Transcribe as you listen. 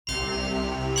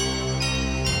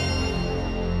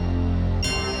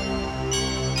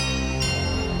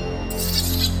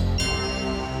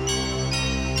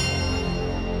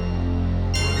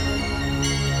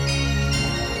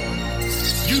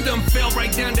fell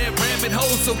right down that rabbit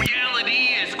hole. So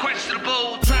reality is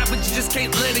questionable. Try, but you just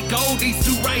can't let it go. These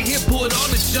two right here put on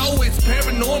the show. It's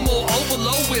paranormal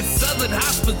overload with southern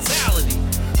hospitality.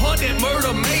 Haunted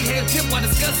murder, mayhem, tip while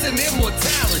discussing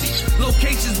immortality.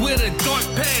 Locations with a dark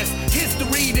past,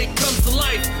 history that comes to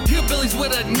life. Hillbillies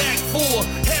with a knack for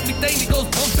everything that goes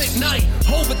bump at night.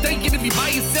 Overthinking if you by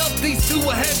yourself, these two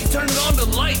will have you turning on the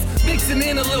lights. Mixing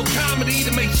in a little comedy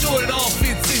to make sure it all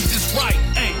fits in just right.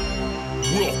 Hey.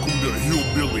 Welcome to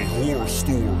Hillbilly Horror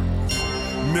Stories.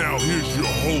 Now here's your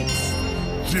hosts,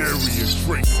 Jerry and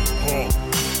Tracy Hall,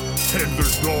 and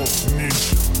their dog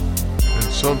Ninja. And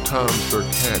sometimes their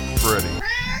cat Freddy,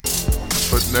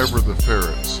 but never the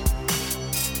ferrets.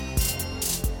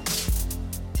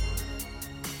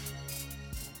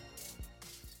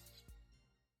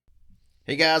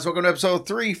 Hey guys, welcome to episode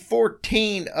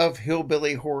 314 of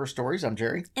Hillbilly Horror Stories. I'm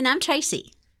Jerry. And I'm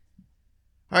Tracy.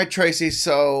 All right, Tracy,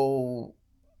 so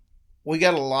we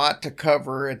got a lot to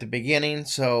cover at the beginning,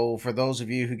 so for those of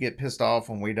you who get pissed off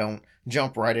when we don't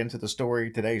jump right into the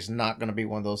story, today's not going to be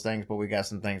one of those things, but we got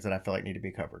some things that I feel like need to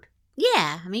be covered.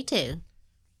 Yeah, me too.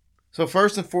 So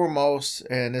first and foremost,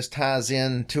 and this ties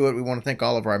into it, we want to thank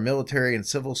all of our military and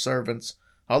civil servants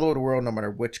all over the world, no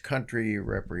matter which country you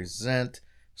represent.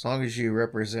 As long as you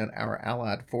represent our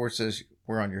allied forces,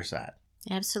 we're on your side.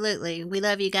 Absolutely. We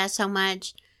love you guys so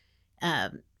much.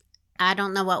 I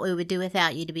don't know what we would do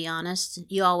without you, to be honest.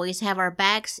 You always have our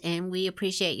backs, and we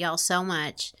appreciate y'all so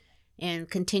much. And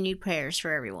continued prayers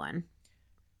for everyone.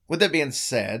 With that being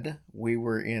said, we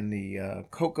were in the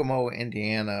Kokomo,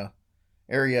 Indiana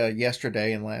area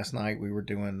yesterday, and last night we were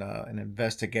doing an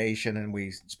investigation, and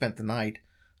we spent the night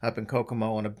up in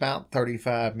Kokomo, and about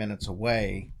 35 minutes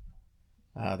away,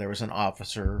 there was an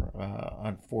officer,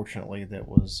 unfortunately, that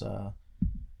was,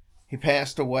 he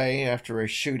passed away after a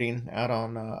shooting out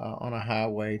on a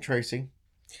highway. Tracy?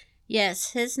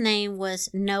 Yes, his name was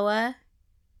Noah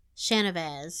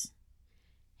Shanavaz.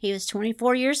 He was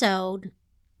 24 years old.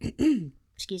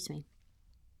 Excuse me.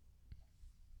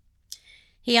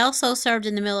 He also served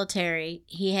in the military.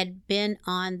 He had been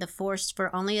on the force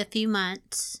for only a few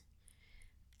months.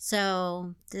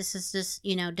 So this is just,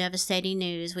 devastating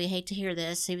news. We hate to hear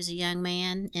this. He was a young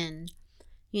man and,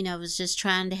 was just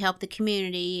trying to help the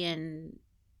community. And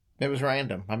it was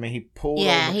random. I mean, he pulled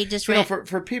over. He just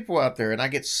for people out there, and I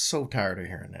get so tired of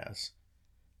hearing this,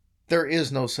 there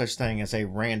is no such thing as a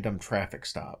random traffic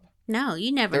stop. No,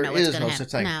 you never know what's going to happen. There is no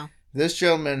such thing. No. This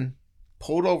gentleman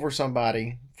pulled over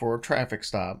somebody for a traffic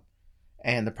stop,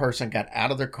 and the person got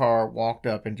out of their car, walked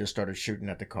up, and just started shooting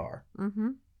at the car.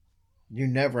 Mm-hmm. You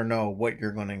never know what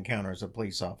you're going to encounter as a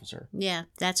police officer. Yeah,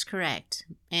 that's correct.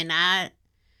 And I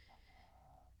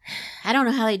don't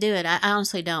know how they do it. I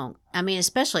honestly don't. I mean,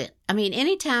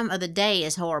 any time of the day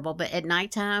is horrible, but at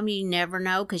nighttime, you never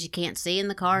know because you can't see in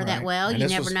the car right. that well. And you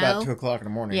this never was know. About 2 o'clock in the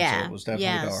morning, so it was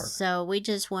definitely dark. So we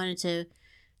just wanted to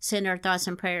send our thoughts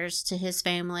and prayers to his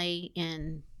family.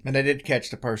 And they did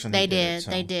catch the person. They did.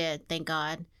 They did. Thank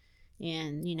God.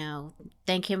 And,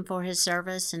 thank him for his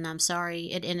service. And I'm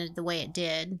sorry it ended the way it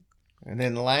did. And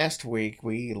then last week,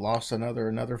 we lost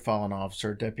another fallen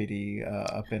officer, deputy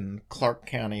up in Clark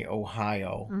County,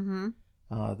 Ohio. Mm-hmm.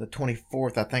 The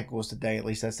 24th, I think, was the day. At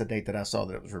least that's the date that I saw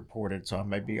that it was reported. So I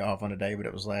may be off on a day, but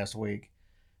it was last week.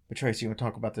 But Tracy, you want to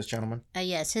talk about this gentleman?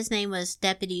 Yes, his name was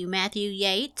Deputy Matthew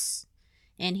Yates.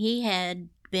 And he had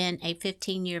been a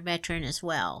 15-year veteran as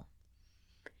well.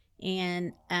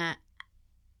 And I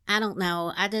don't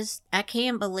know. I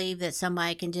can't believe that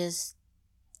somebody can just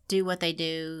do what they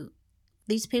do.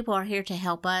 These people are here to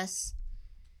help us.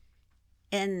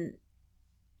 And,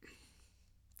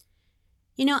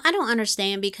 I don't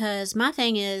understand because my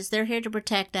thing is they're here to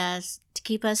protect us, to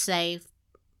keep us safe,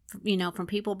 from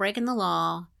people breaking the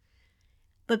law.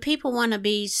 But people want to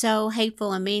be so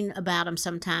hateful and mean about them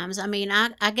sometimes. I mean,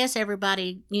 I guess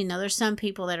everybody, there's some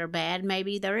people that are bad.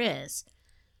 Maybe there is.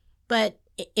 But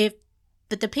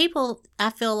the people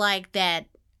I feel like that,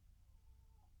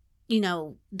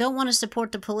 don't want to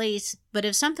support the police, but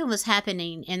if something was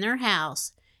happening in their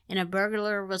house and a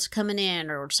burglar was coming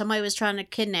in or somebody was trying to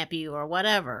kidnap you or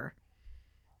whatever,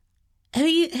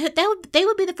 they would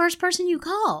be the first person you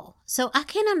call. So I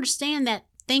can't understand that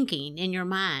thinking in your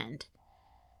mind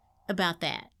about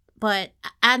that. But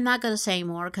I'm not going to say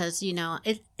more because,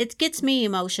 it gets me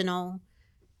emotional.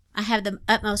 I have the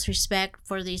utmost respect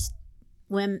for these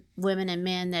women and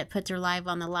men that put their life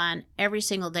on the line every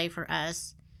single day for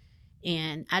us.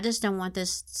 And I just don't want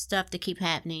this stuff to keep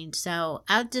happening. So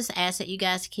I just ask that you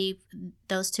guys keep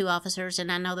those 2 officers.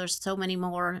 And I know there's so many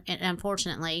more. And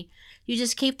unfortunately, you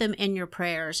just keep them in your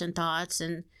prayers and thoughts.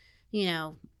 And,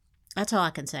 That's all I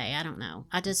can say. I don't know.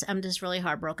 I'm just really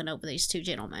heartbroken over these two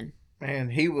gentlemen.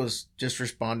 And he was just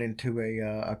responding to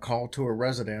a call to a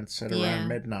residence at Yeah. around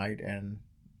midnight and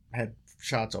had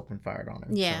shots open fired on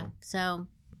him. Yeah. So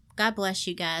God bless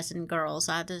you guys and girls.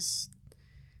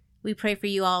 We pray for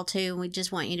you all too. And we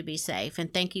just want you to be safe.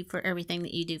 And thank you for everything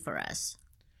that you do for us.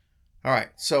 All right.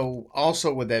 So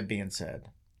also with that being said,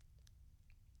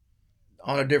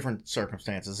 on a different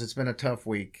circumstances, it's been a tough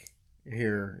week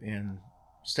here in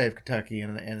state of Kentucky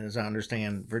and as I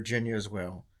understand, Virginia as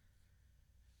well.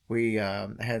 We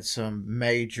had some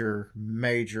major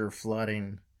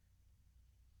flooding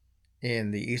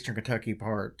in the eastern Kentucky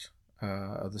part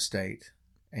of the state.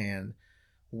 And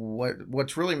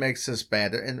what's really makes this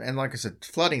bad, and like I said,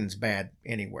 flooding's bad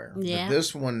anywhere. Yeah.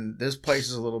 But this place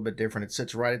is a little bit different. It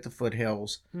sits right at the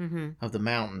foothills Mm-hmm. of the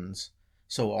mountains.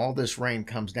 So all this rain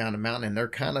comes down the mountain, and they're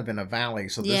kind of in a valley.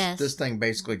 So Yes. this thing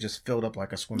basically just filled up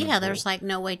like a swimming pool. Yeah, there's like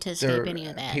no way to escape any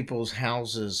of that. People's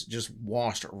houses just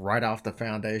washed right off the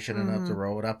foundation and up the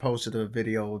road. I posted a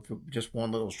video, just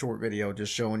one little short video,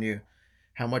 just showing you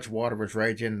how much water was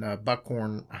raging.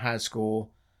 Buckhorn High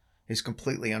School is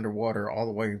completely underwater, all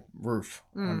the way roof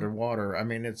underwater. I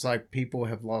mean, it's like people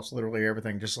have lost literally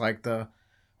everything, just like the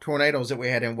tornadoes that we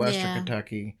had in Western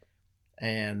Kentucky.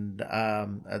 And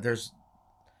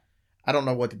I don't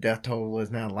know what the death total is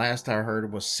now. Last I heard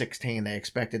it was 16. They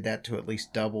expected that to at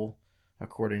least double,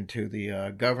 according to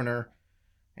the governor.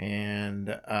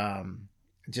 And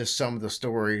just some of the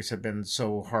stories have been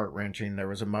so heart-wrenching. There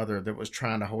was a mother that was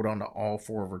trying to hold on to all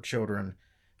 4 of her children.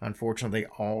 Unfortunately, they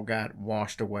all got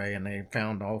washed away, and they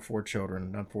found all 4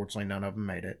 children. Unfortunately, none of them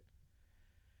made it.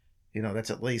 You know,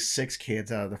 that's at least 6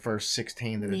 kids out of the first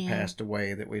 16 that had passed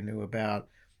away that we knew about.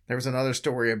 There was another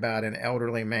story about an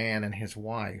elderly man and his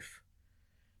wife.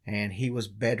 And he was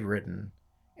bedridden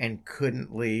and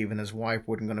couldn't leave, and his wife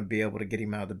wasn't going to be able to get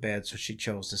him out of the bed, so she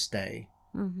chose to stay,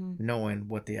 knowing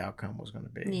what the outcome was going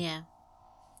to be. Yeah.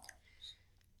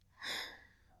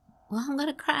 Well, I'm going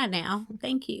to cry now.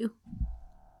 Thank you.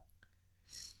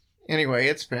 Anyway,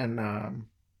 it's been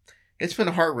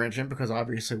heart-wrenching because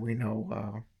obviously we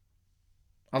know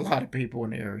a lot of people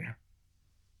in the area.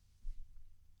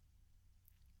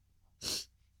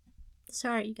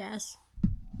 Sorry, you guys.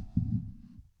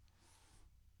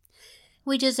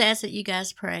 We just ask that you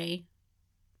guys pray,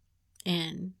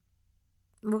 and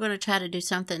we're going to try to do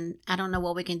something. I don't know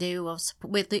what we can do.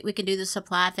 We can do the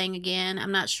supply thing again.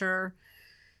 I'm not sure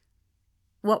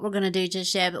what we're going to do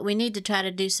just yet, but we need to try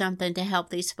to do something to help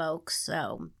these folks.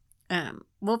 So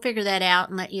we'll figure that out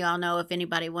and let you all know if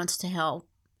anybody wants to help.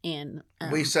 And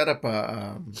we set up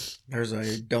there's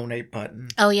a donate button.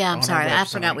 Oh, yeah, I'm sorry. I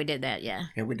forgot we did that, yeah.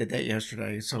 Yeah, we did that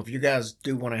yesterday. So if you guys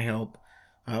do want to help,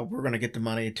 we're going to get the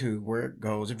money to where it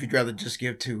goes. If you'd rather just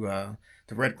give to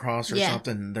the Red Cross or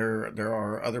something, there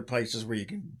are other places where you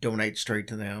can donate straight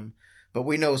to them. But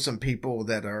we know some people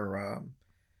that are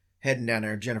heading down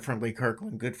there. Jennifer and Lee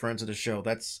Kirkland, good friends of the show.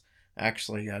 That's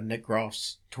actually Nick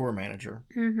Groff's tour manager.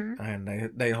 Mm-hmm.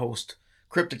 And they host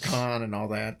CryptidCon and all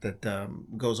that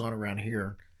goes on around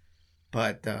here.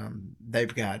 But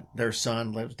they've got, their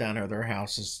son lives down there. Their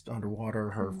house is underwater.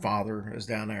 Her father is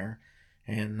down there.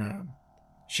 And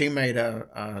she made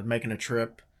making a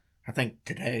trip. I think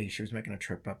today she was making a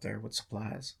trip up there with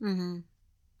supplies. Mm-hmm.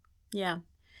 Yeah.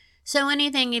 So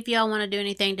anything, if y'all want to do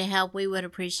anything to help, we would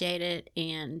appreciate it.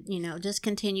 And, just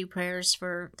continue prayers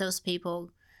for those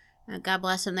people. God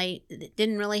bless them. They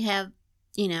didn't really have,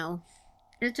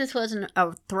 it just wasn't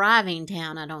a thriving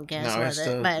town, I don't guess, was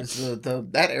it?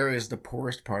 But that area is the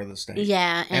poorest part of the state.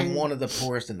 Yeah. And one of the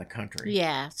poorest in the country.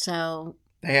 Yeah, so...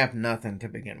 They have nothing to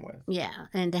begin with. Yeah,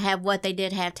 and to have what they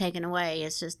did have taken away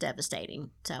is just devastating.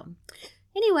 So,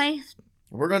 anyway.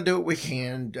 We're going to do what we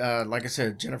can. Like I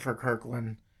said, Jennifer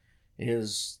Kirkland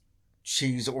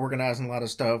she's organizing a lot of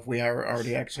stuff. We are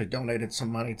already actually donated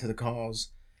some money to the cause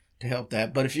to help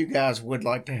that. But if you guys would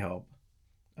like to help,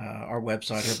 our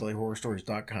website,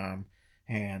 hillbillyhorrorstories.com,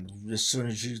 and as soon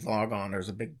as you log on, there's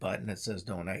a big button that says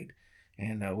donate.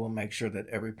 And we'll make sure that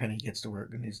every penny gets to where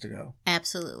it needs to go.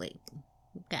 Absolutely.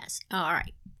 Guys. All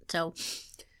right. So,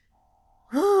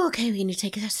 okay, we need to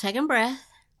take a second breath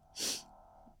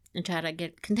and try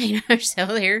to contain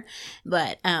ourselves here.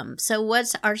 But, so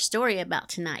what's our story about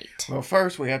tonight? Well,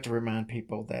 first we have to remind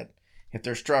people that if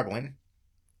they're struggling.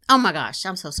 Oh my gosh,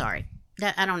 I'm so sorry.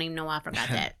 I don't even know why I forgot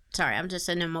that. Sorry, I'm just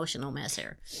an emotional mess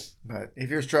here. But if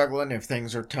you're struggling, if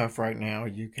things are tough right now,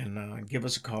 you can give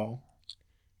us a call.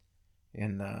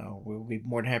 And we'll be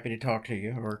more than happy to talk to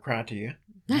you or cry to you.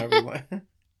 But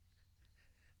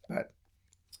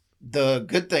The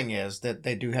good thing is that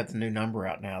they do have the new number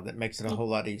out now that makes it a whole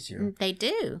lot easier. They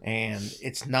do. And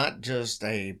it's not just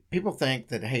people think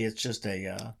that, hey, it's just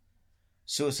a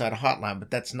suicide hotline, but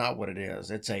that's not what it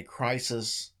is. It's a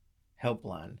crisis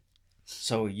helpline.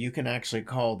 So you can actually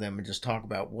call them and just talk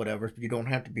about whatever. You don't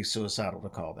have to be suicidal to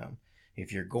call them.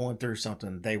 If you're going through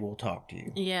something, they will talk to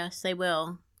you. Yes, they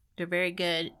will. They're very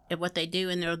good at what they do,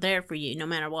 and they're there for you no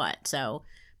matter what. So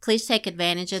please take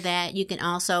advantage of that. You can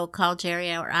also call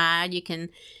Jerry or I. You can,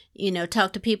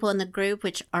 talk to people in the group,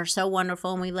 which are so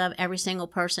wonderful, and we love every single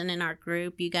person in our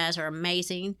group. You guys are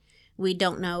amazing. We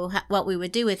don't know what we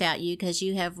would do without you because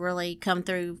you have really come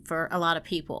through for a lot of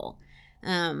people.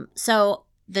 So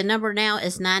the number now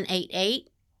is 988.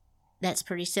 That's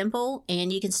pretty simple.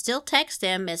 And you can still text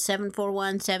them at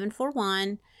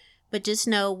 741-741. But just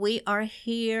know we are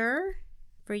here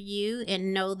for you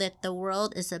and know that the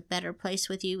world is a better place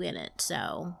with you in it.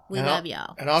 So we love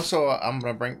y'all. And also, I'm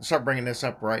going to start bringing this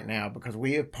up right now because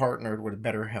we have partnered with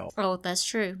BetterHelp. Oh, that's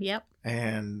true. Yep.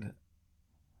 And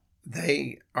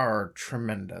they are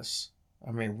tremendous.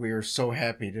 I mean, we are so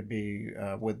happy to be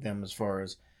with them as far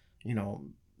as,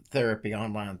 therapy,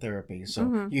 online therapy.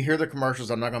 So you hear the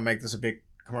commercials. I'm not going to make this a big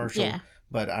commercial. Yeah.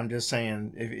 But I'm just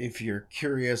saying, if you're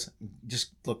curious,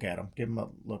 just look at them. Give them a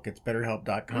look. It's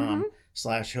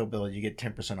betterhelp.com/hillbilly. You get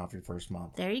 10% off your first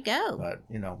month. There you go.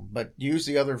 But use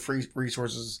the other free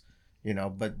resources,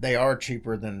 but they are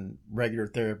cheaper than regular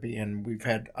therapy. And we've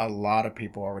had a lot of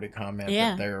people already comment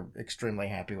that they're extremely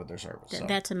happy with their service. So.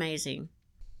 That's amazing.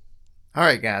 All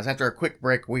right, guys. After a quick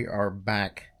break, we are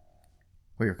back.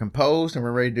 We are composed and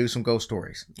we're ready to do some ghost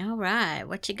stories. All right.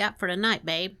 What you got for tonight,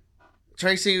 babe?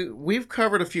 Tracy, we've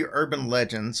covered a few urban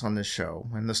legends on this show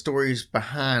and the stories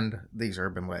behind these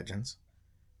urban legends.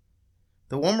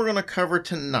 The one we're going to cover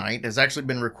tonight has actually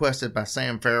been requested by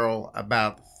Sam Farrell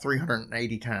about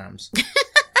 380 times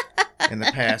in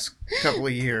the past couple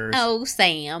of years. Oh,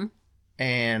 Sam.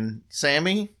 And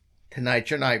Sammy,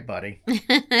 tonight's your night, buddy.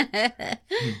 I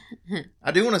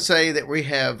do want to say that we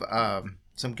have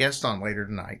some guests on later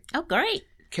tonight. Oh, great.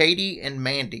 Katie and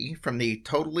Mandy from the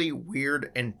Totally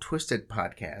Weird and Twisted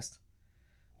podcast.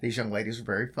 These young ladies are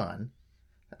very fun.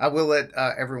 I will let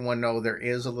everyone know there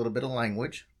is a little bit of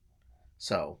language.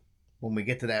 So when we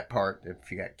get to that part,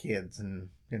 if you got kids and,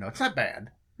 it's not bad.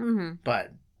 Mm-hmm.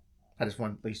 But I just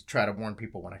want to at least try to warn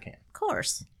people when I can. Of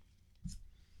course.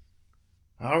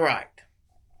 All right.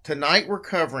 Tonight we're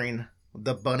covering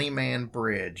the Bunny Man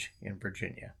Bridge in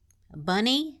Virginia.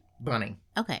 Bunny? Bunny.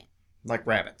 Okay. Like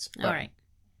rabbits. All right.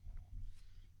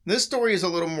 This story is a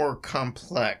little more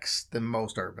complex than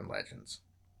most urban legends.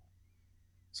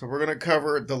 So we're going to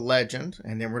cover the legend,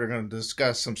 and then we're going to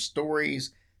discuss some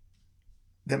stories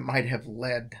that might have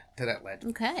led to that legend.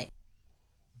 Okay.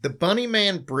 The Bunny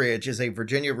Man Bridge is a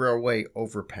Virginia Railway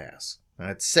overpass.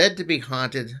 Now, it's said to be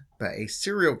haunted by a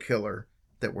serial killer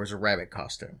that wears a rabbit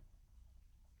costume.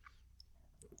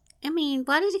 I mean,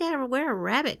 why does he gotta wear a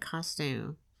rabbit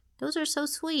costume? Those are so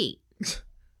sweet.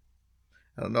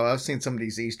 I don't know. I've seen some of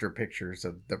these Easter pictures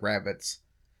of the rabbits.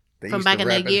 From back in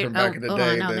the year. From back in the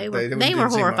day. No, they were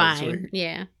horrifying.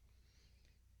 Yeah.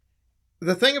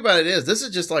 The thing about it is, this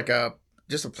is just like a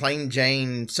plain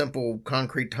Jane, simple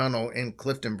concrete tunnel in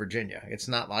Clifton, Virginia. It's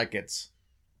not like it's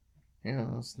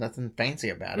nothing fancy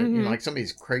about it. Mm-hmm. Like some of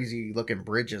these crazy looking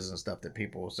bridges and stuff that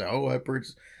people will say, oh, that bridge,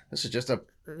 this is just a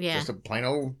plain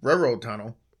old railroad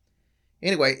tunnel.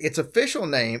 Anyway, its official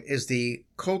name is the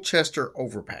Colchester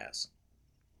Overpass.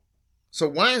 So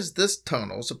why is this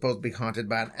tunnel supposed to be haunted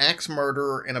by an axe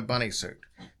murderer in a bunny suit?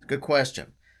 Good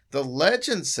question. The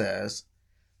legend says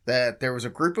that there was a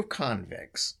group of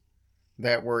convicts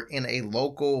that were in a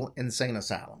local insane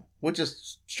asylum, which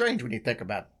is strange when you think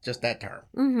about just that term.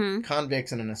 Mm-hmm.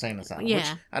 Convicts in an insane asylum. Yeah.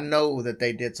 Which I know that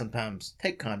they did sometimes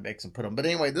take convicts and put them. But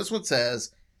anyway, this one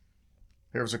says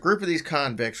there was a group of these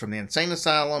convicts from the insane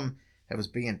asylum that was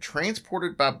being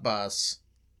transported by bus.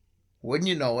 Wouldn't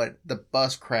you know it, the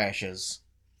bus crashes.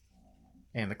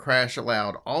 And the crash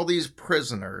allowed all these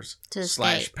prisoners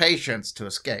 / patients to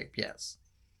escape. Yes.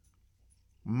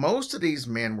 Most of these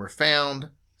men were found,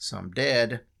 some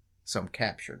dead, some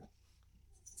captured.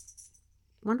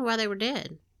 Wonder why they were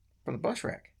dead. From the bus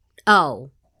wreck.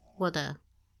 Oh. Well,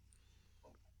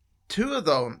 Two of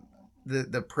them,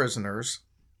 the prisoners,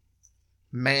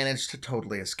 managed to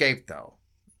totally escape, though.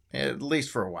 At least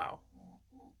for a while.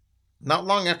 Not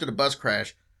long after the bus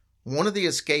crash, one of the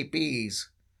escapees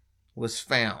was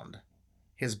found.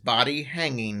 His body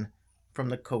hanging from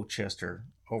the Colchester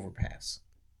overpass.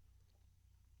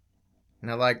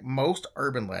 Now, like most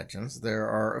urban legends, there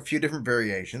are a few different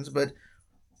variations, but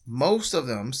most of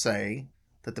them say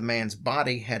that the man's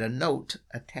body had a note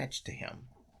attached to him.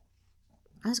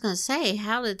 I was going to say,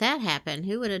 how did that happen?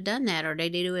 Who would have done that, or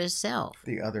did he do it himself?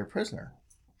 The other prisoner.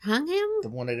 Hung him? The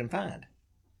one they didn't find.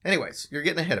 Anyways, you're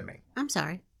getting ahead of me. I'm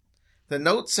sorry. The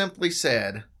note simply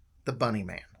said, "The Bunny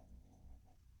Man."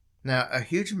 Now, a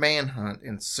huge manhunt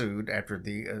ensued after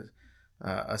the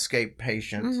escaped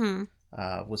patient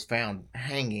was found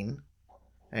hanging,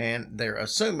 and they're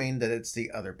assuming that it's the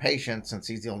other patient since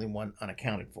he's the only one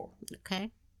unaccounted for.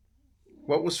 Okay.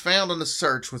 What was found in the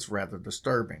search was rather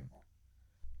disturbing.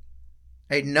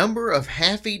 A number of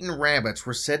half-eaten rabbits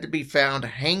were said to be found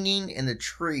hanging in the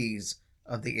trees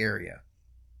of the area.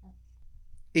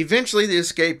 Eventually, the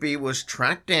escapee was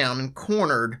tracked down and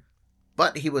cornered,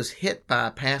 but he was hit by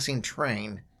a passing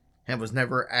train and was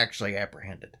never actually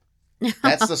apprehended.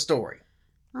 That's the story.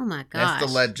 Oh my gosh. That's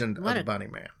the legend of What the a Bunny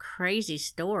Man. crazy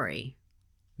story.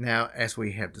 Now, as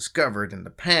we have discovered in the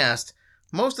past,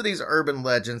 most of these urban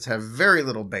legends have very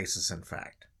little basis in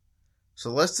fact. So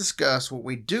let's discuss what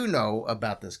we do know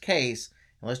about this case,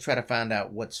 and let's try to find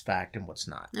out what's fact and what's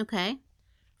not. Okay.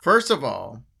 First of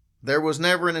all, there was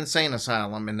never an insane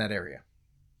asylum in that area.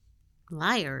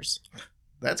 Liars.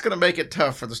 That's going to make it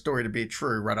tough for the story to be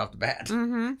true right off the bat.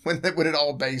 Mm-hmm. When it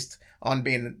all based on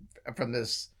being from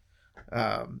this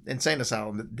insane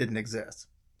asylum that didn't exist.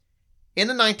 In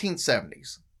the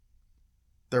 1970s,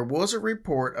 there was a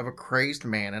report of a crazed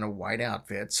man in a white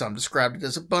outfit. Some described it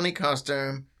as a bunny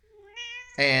costume,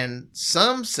 and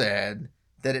some said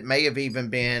that it may have even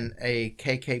been a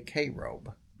KKK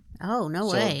robe. Oh, no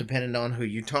So way. depending on who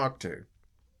you talk to.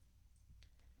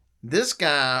 This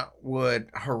guy would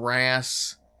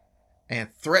harass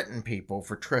and threaten people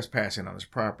for trespassing on his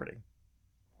property.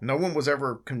 No one was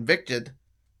ever convicted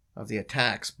of the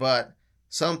attacks, but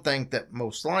some think that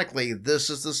most likely this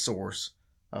is the source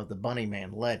of the Bunny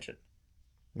Man legend.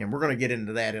 And we're going to get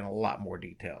into that in a lot more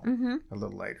detail a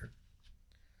little later.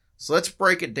 So let's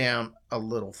break it down a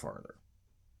little further.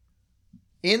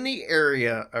 In the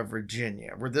area of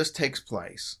Virginia where this takes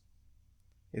place,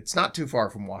 it's not too far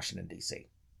from Washington, D.C.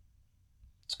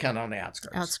 It's kind of on the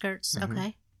outskirts. Outskirts, Mhm.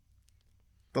 okay.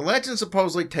 The legend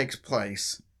supposedly takes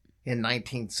place in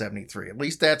 1973. At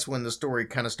least that's when the story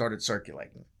kind of started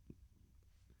circulating.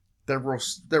 There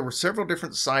were several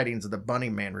different sightings of the Bunny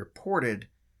Man reported,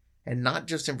 and not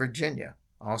just in Virginia,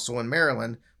 also in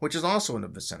Maryland, which is also in the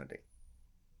vicinity.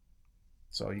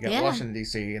 So you got Washington,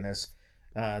 D.C., and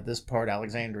this part,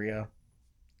 Alexandria,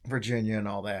 Virginia, and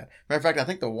all that. Matter of fact, I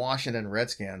think the Washington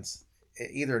Redskins,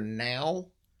 either now,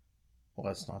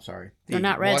 They're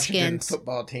not Washington Redskins.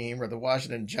 football team or the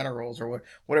Washington Generals or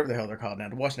whatever the hell they're called now,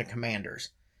 the Washington Commanders.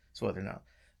 That's what they're known.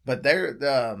 But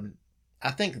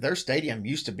I think their stadium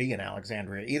used to be in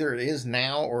Alexandria. Either it is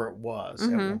now or it was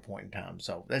at one point in time.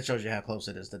 So that shows you how close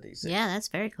it is to D.C. Yeah, that's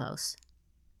very close.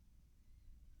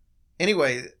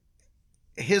 Anyway,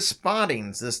 his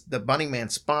spottings, the Bunny Man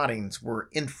spottings, were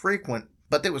infrequent,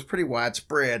 but it was pretty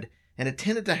widespread, and it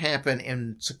tended to happen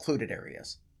in secluded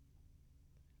areas.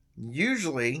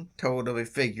 Usually told of a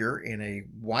figure in a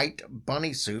white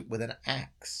bunny suit with an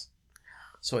axe,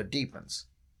 so it deepens.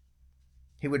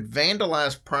 He would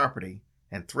vandalize property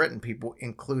and threaten people,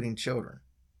 including children.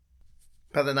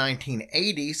 By the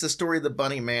 1980s, the story of the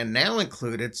Bunny Man now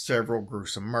included several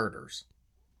gruesome murders.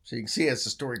 So you can see as the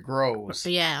story grows,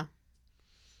 Yeah.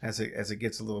 as it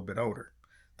gets a little bit older.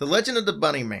 The legend of the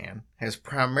Bunny Man has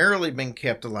primarily been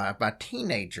kept alive by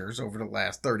teenagers over the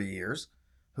last 30 years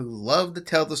who love to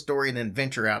tell the story and then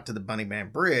venture out to the Bunny Man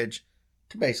Bridge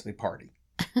to basically party.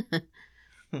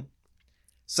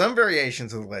 Some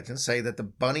variations of the legend say that the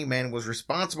Bunny Man was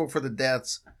responsible for the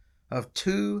deaths of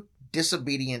 2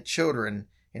 disobedient children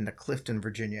in the Clifton,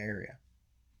 Virginia area.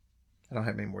 I don't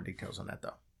have any more details on that,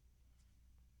 though.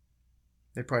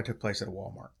 They probably took place at a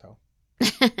Walmart, though.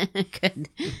 Good.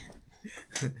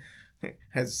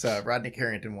 As Rodney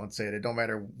Carrington once said, it don't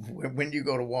matter when you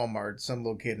go to Walmart, some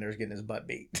little kid in there's getting his butt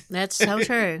beat. That's so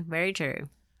true. Very true.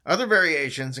 Other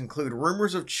variations include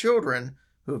rumors of children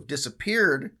who have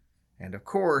disappeared, and of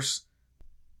course,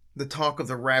 the talk of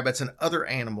the rabbits and other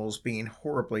animals being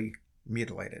horribly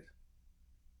mutilated.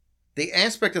 The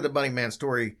aspect of the Bunny Man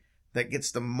story that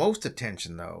gets the most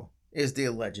attention, though, is the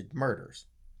alleged murders.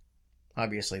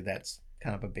 Obviously, that's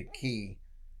kind of a big key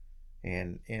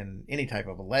in any type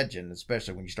of a legend,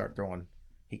 especially when you start throwing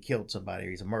he killed somebody,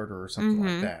 he's a murderer or something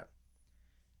like that.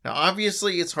 Now,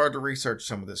 obviously, it's hard to research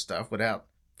some of this stuff without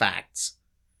facts,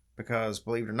 because,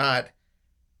 believe it or not,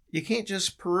 you can't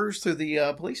just peruse through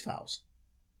the police files.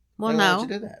 Well, They no. won't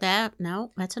let you do that.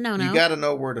 That's a no-no. You got to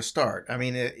know where to start. I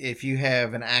mean, if you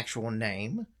have an actual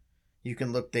name, you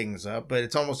can look things up, but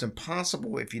it's almost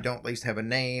impossible if you don't at least have a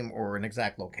name or an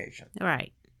exact location.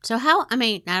 Right. So how, I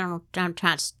mean, I don't know, I'm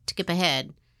trying to skip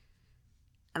ahead.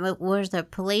 I mean, was the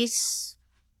police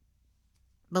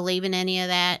believing any of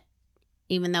that,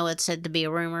 even though it's said to be a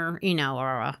rumor,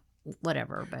 or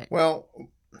whatever, but... Well,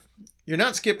 you're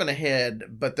not skipping ahead,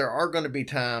 but there are going to be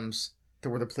times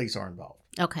where the police are involved.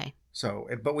 Okay. So,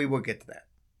 but we will get to that.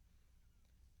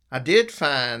 I did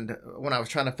find, when I was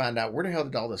trying to find out where the hell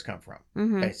did all this come from,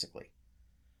 basically.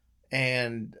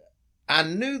 And I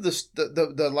knew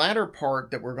the latter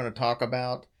part that we're going to talk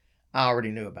about, I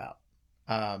already knew about.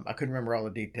 I couldn't remember all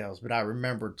the details, but I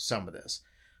remembered some of this.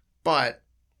 But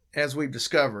as we've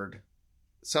discovered,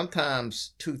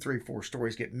 sometimes 2, 3, 4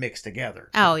 stories get mixed together.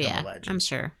 Oh, yeah, I'm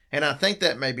sure. And I think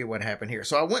that may be what happened here.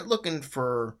 So I went looking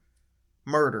for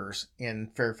murders in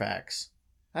Fairfax.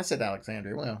 I said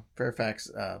Alexandria. Well,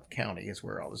 Fairfax County is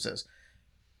where all this is.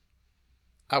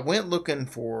 I went looking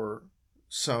for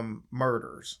some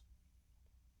murders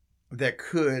that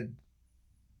could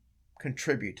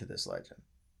contribute to this legend,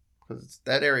 because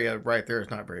that area right there is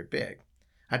not very big.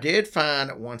 I did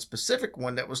find one specific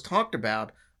one that was talked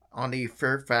about on the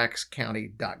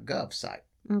fairfaxcounty.gov site.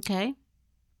 Okay.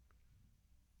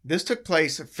 This took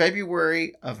place in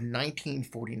February of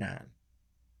 1949.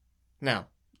 Now,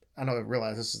 I know I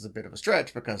realize this is a bit of a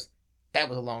stretch because that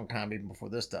was a long time even before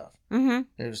this stuff. It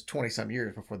was 20-some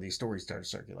years before these stories started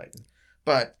circulating.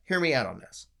 But hear me out on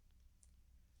this.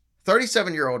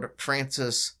 37-year-old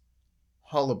Frances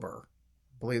Holliber,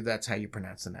 I believe that's how you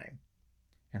pronounce the name,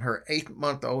 and her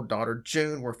 8-month-old daughter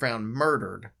June were found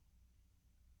murdered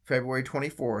February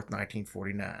 24th,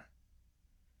 1949.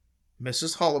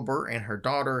 Mrs. Holliber and her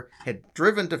daughter had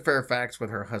driven to Fairfax with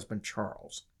her husband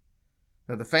Charles.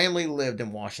 Now, the family lived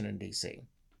in Washington, D.C.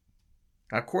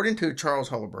 According to Charles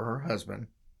Holliber, her husband,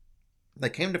 they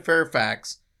came to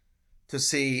Fairfax to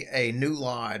see a new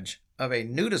lodge of a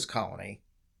nudist colony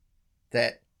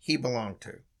that he belonged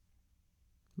to.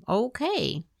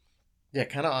 Okay. Yeah,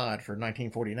 kind of odd for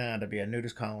 1949 to be a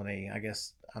nudist colony, I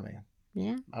guess. I mean,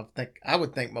 yeah. I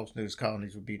would think most nudist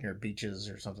colonies would be near beaches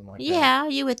or something like that. Yeah,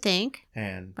 you would think.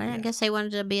 But I guess they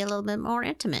wanted to be a little bit more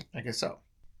intimate. I guess so.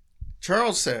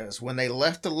 Charles says when they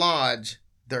left the lodge,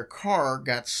 their car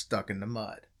got stuck in the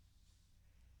mud.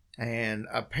 And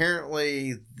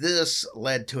apparently this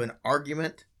led to an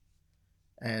argument,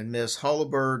 and Miss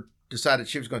Holliber decided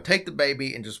she was going to take the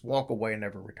baby and just walk away and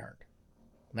never returned.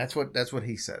 And that's what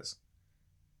he says.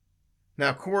 Now,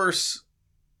 of course,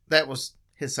 that was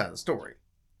his side of the story.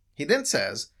 He then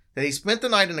says that he spent the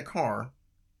night in the car.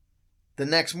 The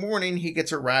next morning, he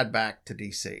gets a ride back to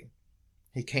D.C.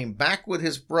 He came back with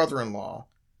his brother-in-law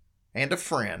and a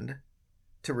friend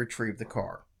to retrieve the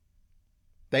car.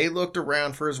 They looked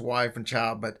around for his wife and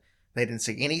child, but they didn't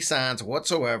see any signs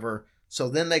whatsoever, so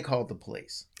then they called the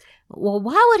police. Well,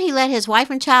 why would he let his wife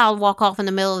and child walk off in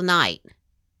the middle of the night?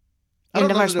 In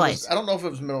the first place. I don't know if it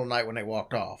was the middle of the night when they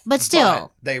walked off. But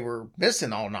still. They were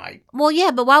missing all night. Well,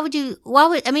 yeah, but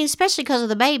especially because of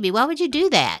the baby, why would you do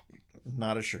that?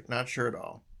 Not sure at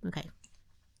all. Okay.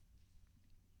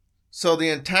 So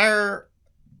the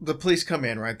police come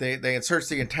in, right? They search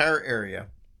the entire area.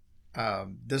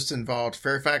 This involved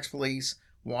Fairfax police,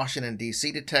 Washington,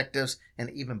 D.C. detectives, and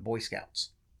even Boy Scouts.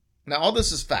 Now, all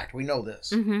this is fact. We know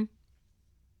this. Mm-hmm.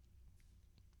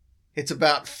 It's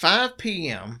about 5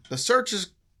 p.m. The search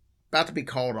is about to be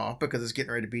called off because it's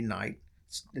getting ready to be night.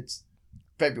 It's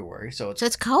February, so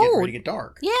it's cold. Getting ready to get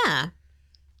dark. Yeah.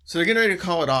 So they're getting ready to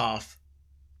call it off.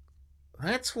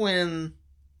 That's when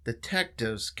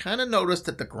detectives kind of noticed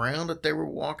that the ground that they were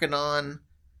walking on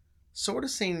sort of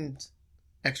seemed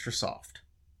extra soft.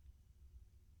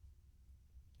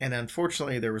 And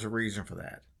unfortunately, there was a reason for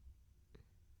that.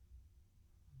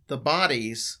 The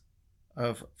bodies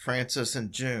of Frances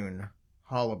and June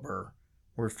Holliber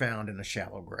were found in a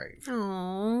shallow grave.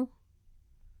 Aww.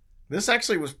 This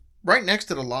actually was right next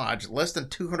to the lodge, less than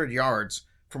 200 yards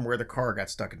from where the car got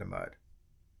stuck in the mud.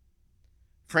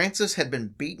 Frances had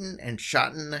been beaten and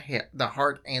shot in the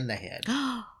heart and the head.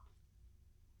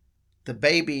 The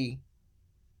baby...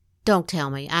 Don't tell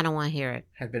me. I don't want to hear it.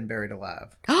 ...had been buried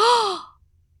alive.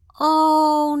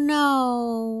 Oh,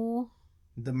 no.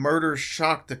 The murder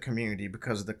shocked the community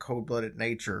because of the cold-blooded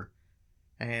nature.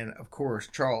 And, of course,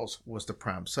 Charles was the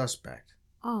prime suspect.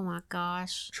 Oh, my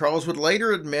gosh. Charles would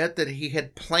later admit that he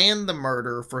had planned the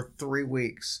murder for 3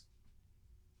 weeks.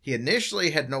 He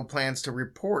initially had no plans to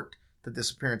report the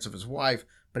disappearance of his wife,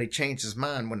 but he changed his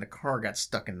mind when the car got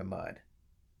stuck in the mud.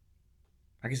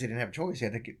 I guess he didn't have a choice. He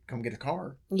had to come get a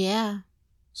car. Yeah.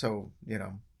 So,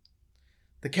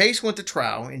 The case went to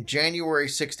trial in January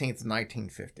 16th,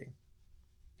 1950.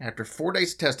 After 4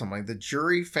 days of testimony, the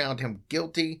jury found him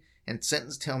guilty and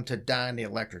sentenced him to die in the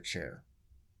electric chair.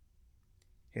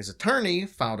 His attorney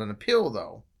filed an appeal,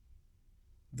 though.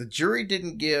 The jury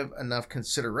didn't give enough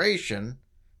consideration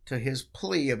to his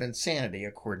plea of insanity,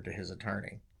 according to his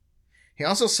attorney. He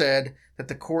also said that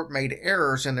the court made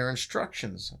errors in their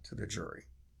instructions to the jury.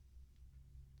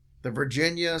 The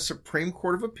Virginia Supreme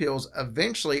Court of Appeals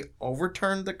eventually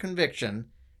overturned the conviction,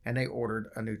 and they ordered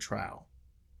a new trial.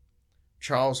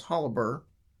 Charles Holliber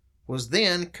was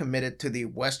then committed to the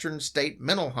Western State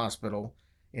Mental Hospital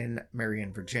in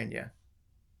Marion, Virginia,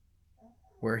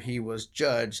 where he was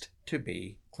judged to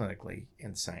be clinically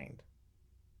insane.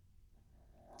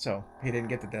 So he didn't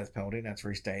get the death penalty, and that's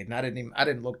where he stayed. And I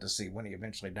didn't look to see when he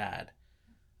eventually died,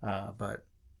 but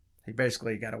he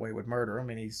basically got away with murder. I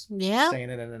mean, he's staying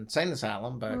in an insane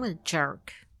asylum. But I'm a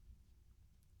jerk.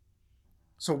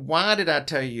 So why did I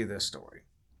tell you this story?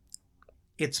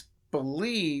 It's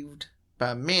believed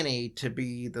by many to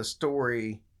be the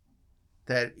story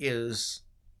that is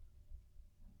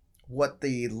what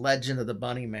the legend of the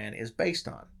Bunny Man is based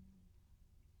on.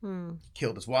 He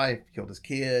killed his wife, killed his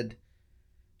kid.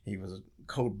 He was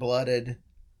cold-blooded.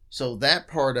 So that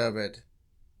part of it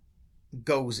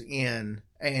goes in,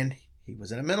 and he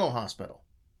was in a mental hospital.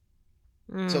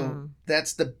 So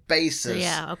that's the basis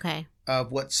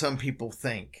of what some people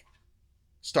think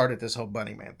started this whole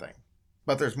Bunny Man thing.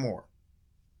 But there's more.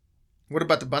 What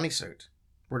about the bunny suit?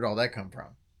 Where did all that come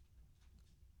from?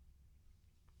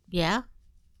 Yeah.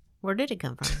 Where did it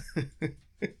come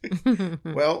from?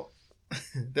 Well,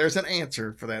 there's an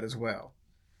answer for that as well.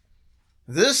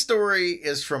 This story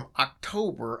is from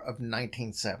October of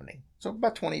 1970. So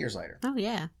about 20 years later. Oh,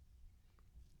 yeah.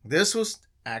 This was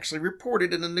actually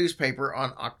reported in the newspaper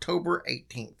on October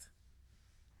 18th.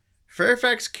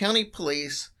 Fairfax County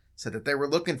Police said that they were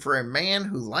looking for a man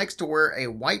who likes to wear a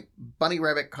white bunny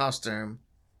rabbit costume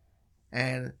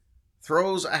and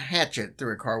throws a hatchet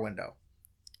through a car window.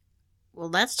 Well,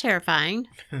 that's terrifying.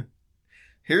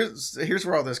 Here's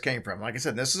where all this came from. Like I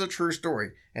said, this is a true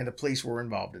story, and the police were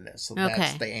involved in this. So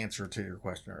that's the answer to your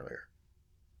question earlier.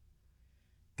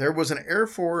 There was an Air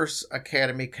Force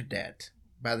Academy cadet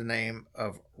by the name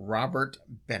of Robert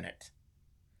Bennett.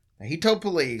 Now, he told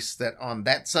police that on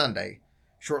that Sunday,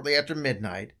 shortly after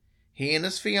midnight, he and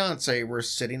his fiancée were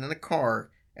sitting in a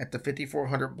car at the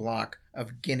 5400 block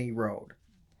of Guinea Road.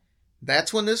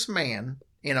 That's when this man,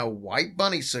 in a white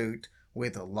bunny suit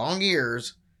with long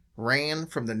ears, ran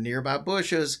from the nearby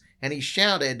bushes, and he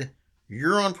shouted,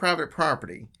 "You're on private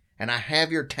property, and I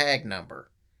have your tag number."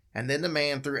 And then the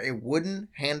man threw a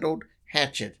wooden-handled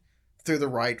hatchet through the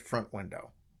right front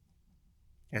window.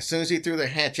 As soon as he threw the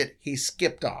hatchet, he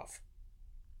skipped off.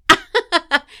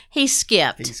 He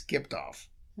skipped off.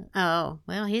 Oh,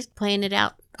 well, he's playing it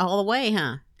out all the way,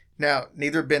 huh? Now,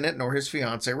 neither Bennett nor his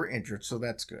fiancée were injured, so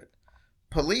that's good.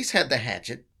 Police had the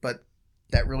hatchet, but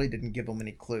that really didn't give them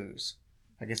any clues.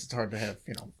 I guess it's hard to have,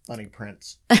 funny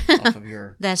prints off of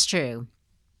your... That's true.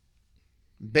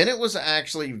 Bennett was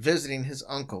actually visiting his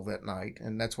uncle that night,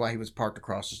 and that's why he was parked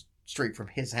across the street from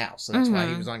his house. So that's why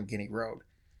he was on Guinea Road.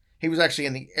 He was actually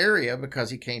in the area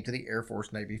because he came to the Air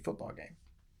Force Navy football game.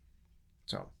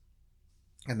 So,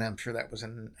 and I'm sure that was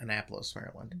in Annapolis,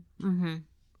 Maryland,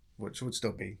 which would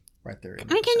still be right there.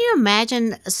 I mean, can you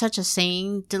imagine such a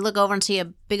scene to look over and see a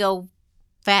big old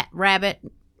fat rabbit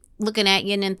looking at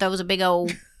you and then throws a big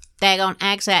old daggone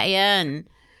axe at you and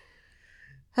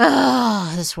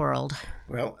this world.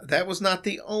 Well, that was not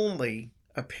the only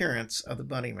appearance of the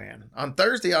Bunny Man. On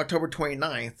Thursday, October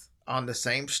 29th, on the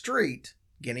same street,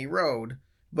 Guinea Road,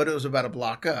 but it was about a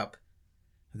block up,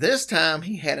 this time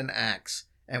he had an axe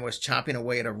and was chopping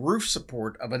away at a roof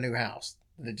support of a new house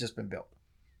that had just been built.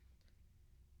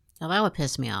 Well, that would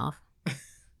piss me off.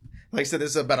 Like I said,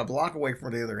 this is about a block away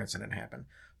from where the other incident happened.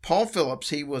 Paul Phillips,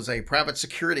 he was a private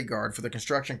security guard for the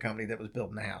construction company that was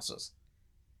building the houses.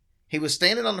 He was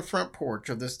standing on the front porch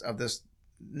of this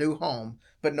new home,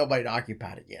 but nobody had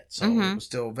occupied it yet, so it was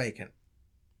still vacant.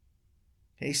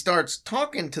 He starts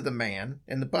talking to the man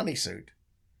in the bunny suit,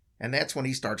 and that's when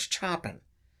he starts chopping.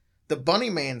 The Bunny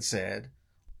Man said,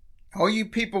 "All you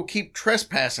people keep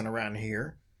trespassing around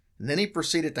here," and then he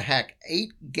proceeded to hack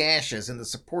 8 gashes in the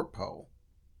support pole.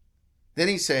 Then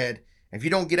he said, "If you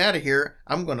don't get out of here,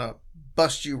 I'm going to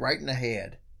bust you right in the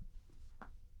head."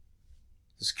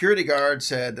 The security guard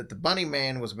said that the Bunny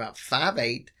Man was about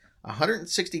 5'8",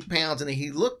 160 pounds, and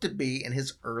he looked to be in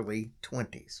his early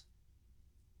 20s.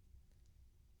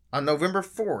 On November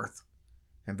 4th,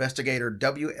 investigator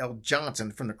W.L.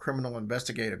 Johnson from the Criminal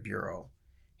Investigative Bureau,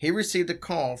 he received a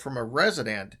call from a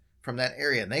resident from that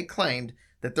area, and they claimed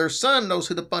that their son knows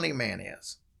who the Bunny Man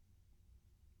is.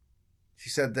 She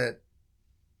said that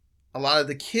a lot of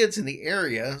the kids in the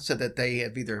area said that they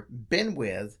have either been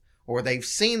with or they've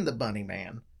seen the Bunny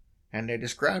Man, and they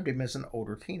described him as an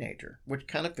older teenager, which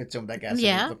kind of fits in with that guy. Said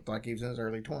Yeah. He looked like he was in his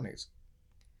early 20s.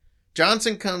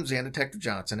 Johnson comes in, Detective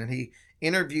Johnson, and he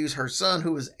interviews her son,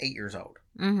 who was 8 years old.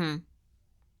 Mm-hmm.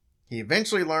 He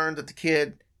eventually learned that the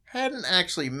kid hadn't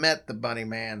actually met the Bunny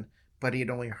Man, but he had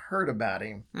only heard about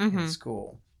him in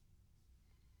school.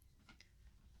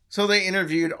 So they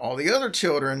interviewed all the other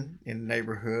children in the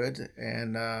neighborhood,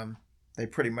 and they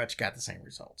pretty much got the same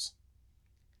results.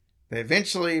 They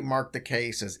eventually marked the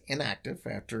case as inactive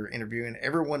after interviewing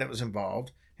everyone that was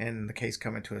involved, and the case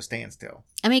coming to a standstill.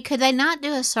 I mean, could they not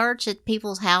do a search at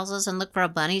people's houses and look for a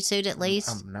bunny suit at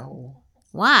least? No.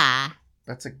 Why?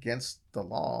 That's against the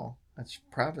law. That's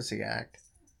Privacy Act.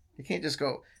 You can't just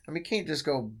go,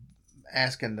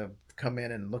 asking to come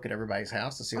in and look at everybody's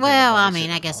house to see if they have a Well, I bunny mean,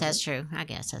 sitting I in guess the that's closet. true. I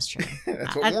guess that's true.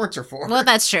 That's what warrants are for. Well,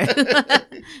 that's true.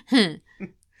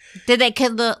 Did they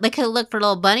could have looked for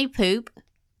little bunny poop?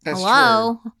 That's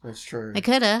Hello? true. That's true. They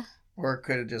could have. Or it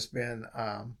could have just been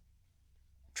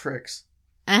tricks.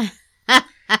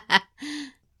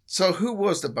 So who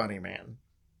was the Bunny Man?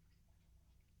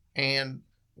 And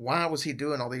why was he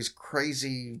doing all these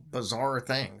crazy, bizarre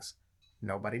things?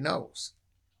 Nobody knows.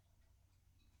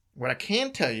 What I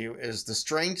can tell you is the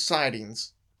strange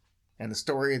sightings and the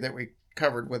story that we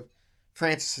covered with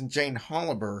Francis and Jane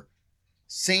Holliber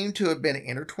seem to have been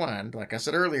intertwined, like I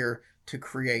said earlier, to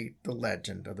create the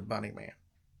legend of the Bunny Man.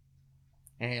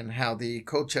 And how the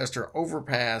Colchester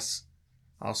Overpass,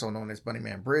 also known as Bunny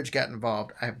Man Bridge, got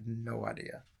involved, I have no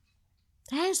idea.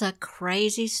 That is a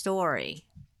crazy story.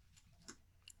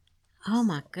 Oh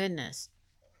my goodness.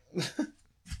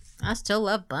 I still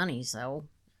love bunnies though.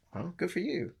 Well, good for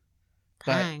you.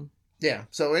 But, Dang. yeah,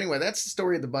 so anyway, that's the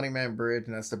story of the Bunny Man Bridge,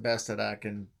 and that's the best that I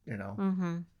can,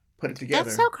 put it together.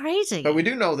 That's so crazy. But we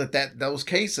do know that those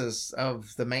cases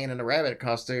of the man in the rabbit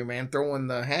costume and throwing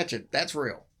the hatchet, that's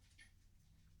real.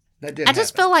 That did I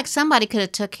just happen. feel like somebody could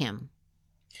have took him.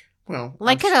 Well,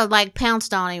 They could have like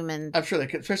pounced on him and I'm sure they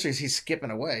could, especially as he's skipping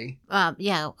away.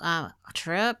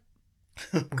 trip,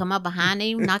 come up behind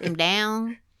him, knock him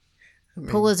down, I mean,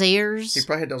 pull his he ears.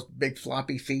 probably had those big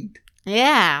floppy feet.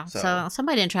 Yeah. So- So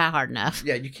somebody didn't try hard enough.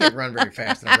 Yeah, you can't run very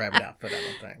fast in a rabbit outfit, I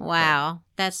don't think. Wow.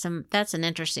 That's an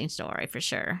interesting story for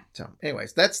sure. So,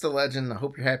 anyways, that's the legend. I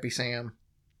hope you're happy, Sam.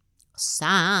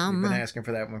 You've been asking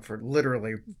for that one for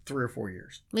literally 3 or 4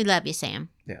 years. We love you, Sam.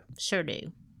 Yeah. Sure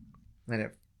do. And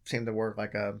it seemed to work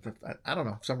like I don't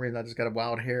know, for some reason I just got a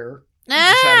wild hair.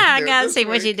 Ah, I do it gotta this see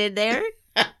what week. you did there.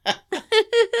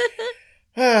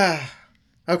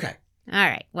 Okay, All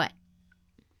right. What?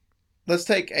 let's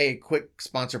take a quick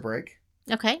sponsor break.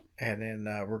 Okay. And then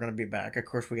we're going to be back. Of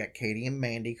course, we got Katie and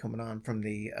Mandy coming on from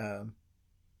the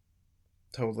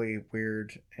Totally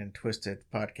Weird and Twisted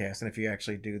podcast. And if you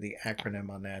actually do the acronym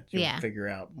on that, you'll Yeah. figure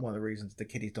out one of the reasons the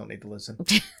kitties don't need to listen.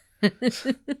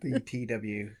 The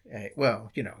TWA.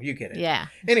 Well, you get it. Yeah.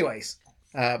 Anyways,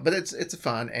 but it's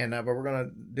fun. And but we're going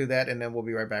to do that. And then we'll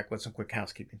be right back with some quick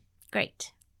housekeeping.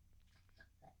 Great.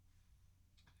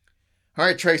 All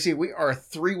right, Tracy, we are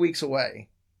 3 weeks away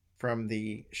from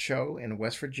the show in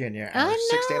West Virginia, our I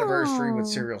 6th anniversary with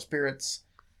know. Serial Spirits.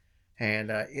 And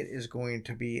it is going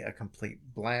to be a complete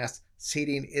blast.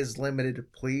 Seating is limited.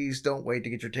 Please don't wait to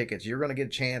get your tickets. You're going to get a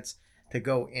chance to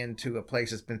go into a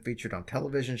place that's been featured on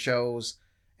television shows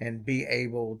and be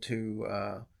able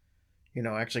to,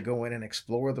 actually go in and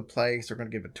explore the place. They're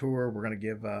going to give a tour. We're going to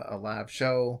give a live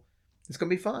show. It's going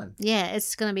to be fun. Yeah,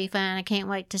 it's gonna be fun. I can't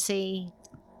wait to see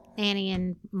Annie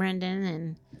and Brendan,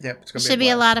 and Yep, it's it going to should be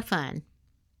a blast. lot of fun.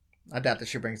 I doubt that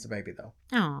she brings the baby, though.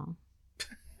 Oh.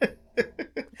 I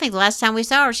think the last time we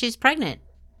saw her, she was pregnant.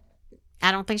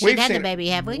 I don't think she had the baby,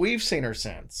 have we? We've seen her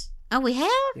since. Oh, we have?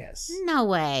 Yes. No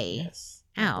way. Yes.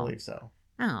 I Oh. believe so.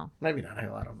 Oh. Maybe not.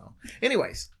 Hell, I don't know.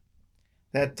 Anyways,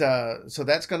 so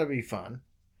that's going to be fun.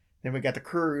 Then we got the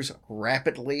cruise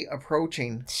rapidly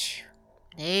approaching.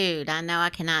 Dude, I know I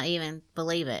cannot even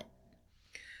believe it.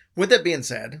 With that being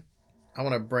said, I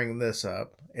want to bring this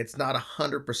up. It's not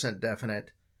 100%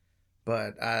 definite,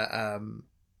 but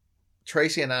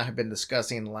Tracy and I have been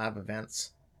discussing live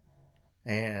events,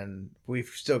 and we've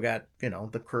still got,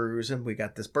 the cruise, and we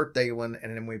got this birthday one,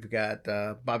 and then we've got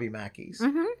Bobby Mackey's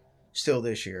Mm-hmm. still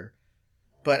this year.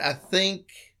 But I think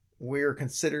we're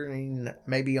considering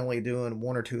maybe only doing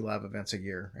 1 or 2 live events a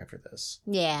year after this.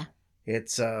 Yeah.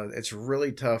 It's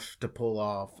really tough to pull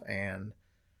off, and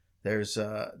there's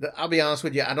I'll be honest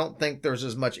with you, I don't think there's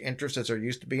as much interest as there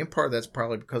used to be, and part of that's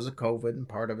probably because of COVID, and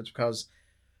part of it's because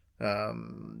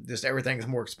just everything's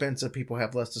more expensive. People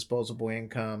have less disposable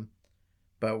income,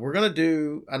 But we're going to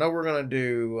do, I know we're going to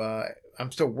do,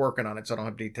 I'm still working on it, so I don't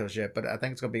have details yet, but I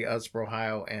think it's going to be us for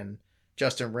Ohio and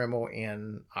Justin Rimmel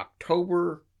in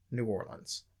October, New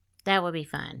Orleans. That would be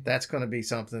fun. That's going to be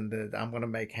something that I'm going to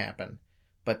make happen.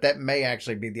 But that may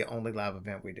actually be the only live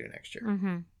event we do next year.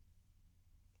 Mm-hmm.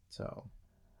 So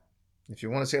if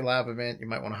you want to see a live event, you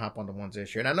might want to hop on the ones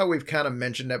this year. And I know we've kind of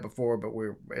mentioned that before, but we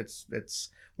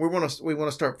want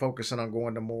to start focusing on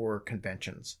going to more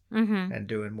conventions and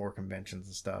doing more conventions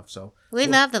and stuff. So we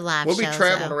love the live shows. We'll be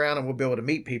traveling around and we'll be able to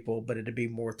meet people, but it'd be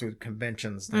more through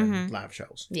conventions than live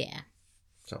shows. Yeah.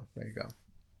 So there you go.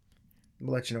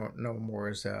 We'll let you know more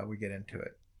as we get into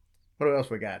it. What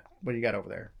else we got? What do you got over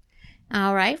there?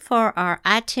 All right. For our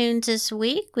iTunes this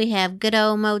week, we have Good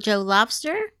Old Mojo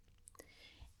Lobster.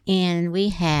 And we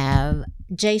have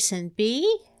Jason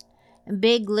B,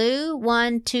 Big Lou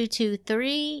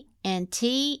 1223, and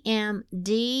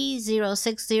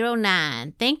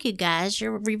TMD0609. Thank you guys.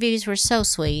 Your reviews were so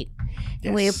sweet. Yes.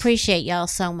 And we appreciate y'all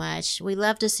so much. We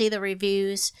love to see the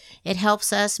reviews. It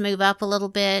helps us move up a little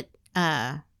bit.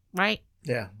 Right?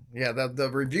 Yeah. Yeah.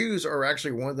 The reviews are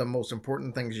actually one of the most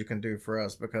important things you can do for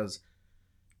us, because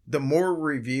the more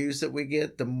reviews that we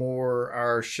get, the more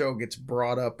our show gets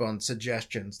brought up on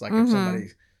suggestions. Like if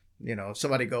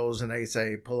somebody goes and they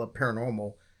say, pull up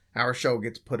paranormal, our show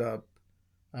gets put up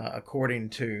according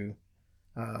to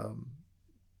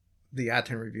the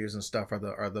iTunes reviews and stuff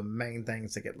are the main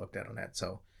things that get looked at on that.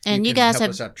 So and you guys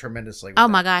help us out tremendously.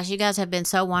 My gosh, you guys have been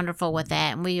so wonderful with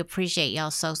that, and we appreciate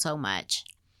y'all so much.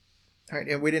 All right,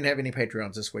 and we didn't have any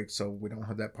Patreons this week, so we don't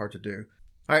have that part to do.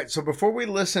 All right, so before we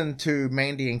listen to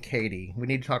Mandy and Katie, we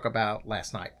need to talk about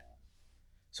last night.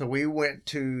 So we went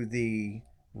to the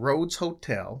Rhodes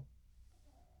Hotel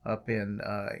up in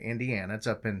Indiana. It's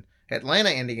up in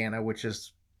Atlanta, Indiana, which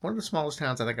is one of the smallest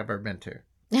towns I think I've ever been to.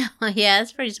 Yeah,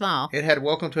 it's pretty small. It had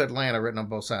 "Welcome to Atlanta" written on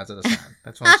both sides of the sign.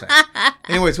 That's what I'm saying.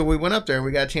 Anyway, so we went up there and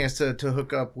we got a chance to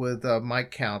hook up with Mike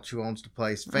Couch, who owns the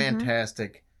place.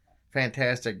 Fantastic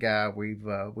guy. We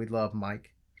love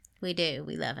Mike. We do.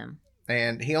 We love him.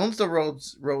 And he owns the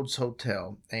Rhodes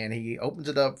Hotel, and he opens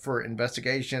it up for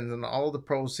investigations, and all the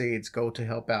proceeds go to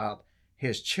help out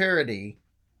his charity,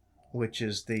 which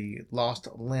is the Lost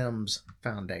Limbs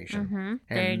Foundation.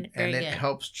 Very and it good.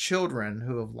 helps children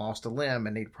who have lost a limb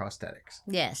and need prosthetics.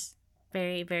 Yes.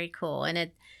 Very, very cool.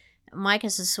 And Mike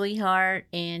is a sweetheart,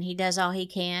 and he does all he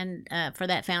can for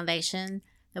that foundation.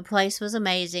 The place was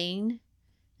amazing.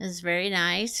 It was very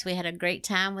nice. We had a great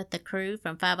time with the crew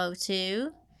from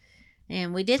 502.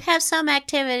 And we did have some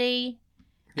activity.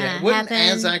 Yeah, it wasn't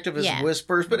as active as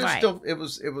Whispers, but right. it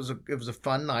was a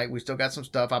fun night. We still got some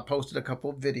stuff. I posted a couple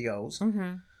of videos,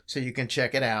 so you can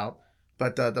check it out.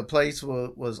 But the place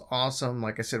was awesome.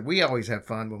 Like I said, we always have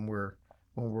fun when we're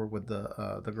with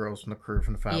the girls from the crew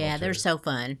from the 502. Yeah, they're so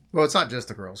fun. Well, it's not just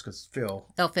the girls, because Phil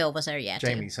was there,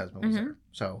 Jamie's husband was there.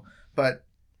 So, but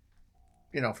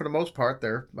for the most part,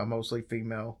 they're a mostly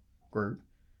female group,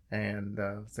 and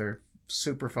they're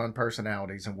super fun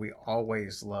personalities, and we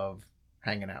always love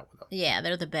hanging out with them. Yeah,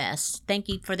 they're the best. Thank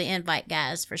you for the invite,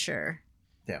 guys, for sure.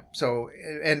 Yeah. So,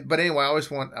 but anyway,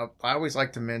 I always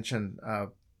like to mention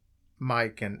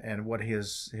Mike and what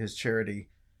his charity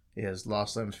is,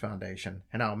 Lost Limbs Foundation,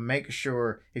 and I'll make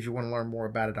sure, if you want to learn more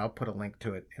about it, I'll put a link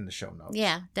to it in the show notes.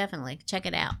 Yeah, definitely check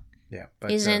it out. Yeah,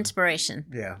 but he's an inspiration.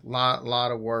 Yeah,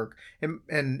 lot of work,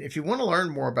 and if you want to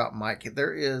learn more about Mike,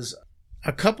 there is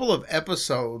a couple of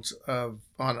episodes on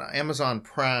Amazon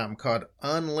Prime called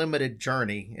Unlimited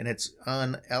Journey, and it's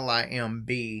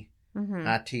UNLIMBITED.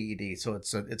 So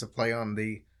it's a play on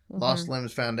the Lost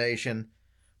Limbs Foundation.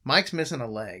 Mike's missing a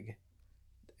leg,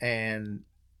 and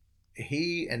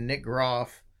he and Nick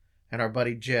Groff and our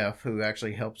buddy Jeff, who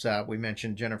actually helps out. We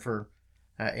mentioned Jennifer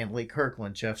and Lee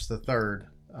Kirkland. Jeff's the third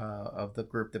of the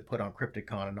group that put on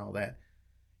Crypticon and all that.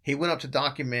 He went up to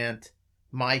document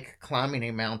Mike climbing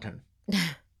a mountain.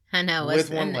 I know. With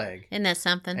one leg. Isn't that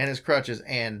something? And his crutches.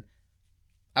 And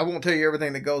I won't tell you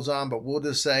everything that goes on, but we'll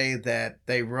just say that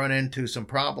they run into some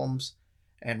problems,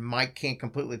 and Mike can't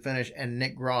completely finish, and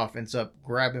Nick Groff ends up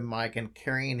grabbing Mike and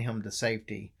carrying him to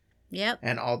safety. Yep.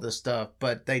 And all this stuff.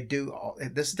 But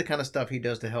this is the kind of stuff he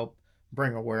does to help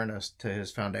bring awareness to his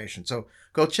foundation. So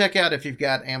go check out, if you've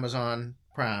got Amazon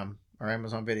Prime or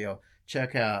Amazon Video,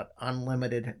 check out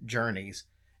Unlimited Journeys.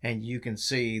 And you can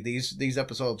see these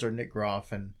episodes are Nick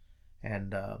Groff and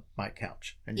Mike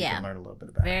Couch, and you can learn a little bit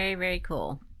about it. Very, very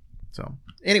cool. So,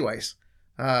 anyways,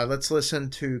 let's listen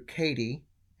to Katie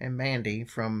and Mandy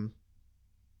from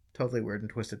Totally Weird and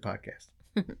Twisted Podcast.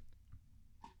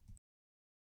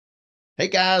 Hey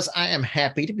guys, I am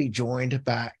happy to be joined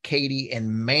by Katie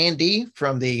and Mandy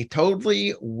from the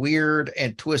Totally Weird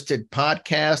and Twisted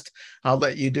podcast. I'll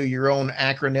let you do your own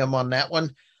acronym on that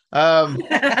one.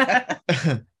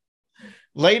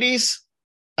 Ladies,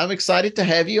 I'm excited to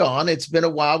have you on. It's been a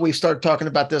while. We started talking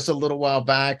about this a little while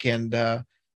back, and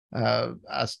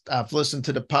I've listened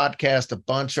to the podcast a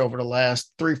bunch over the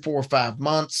last 3, 4, 5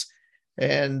 months.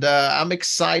 And I'm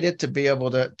excited to be able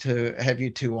to have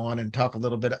you two on and talk a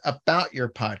little bit about your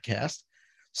podcast.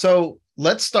 So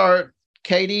let's start.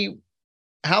 Katie,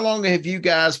 how long have you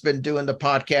guys been doing the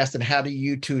podcast, and how do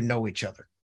you two know each other?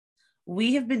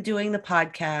 We have been doing the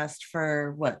podcast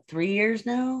for 3 years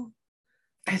now?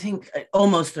 I think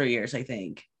almost 3 years, I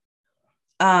think.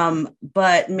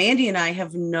 But Mandy and I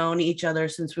have known each other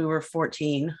since we were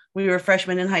 14. We were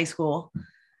freshmen in high school.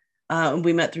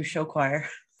 We met through show choir.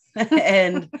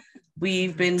 And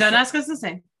we've been don't ask us the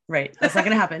same, right? That's not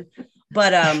gonna happen.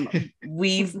 But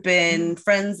we've been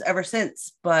friends ever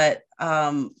since. But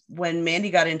when Mandy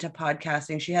got into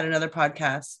podcasting, she had another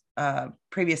podcast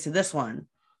previous to this one,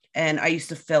 and I used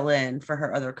to fill in for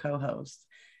her other co-host,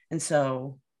 and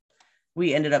so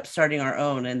we ended up starting our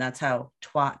own, and that's how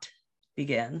Twat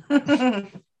began. All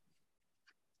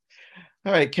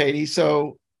right, Katie,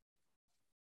 so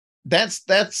that's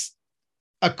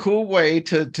a cool way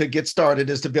to get started,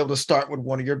 is to be able to start with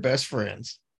one of your best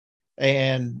friends.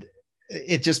 And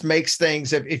it just makes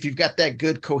things, if you've got that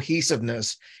good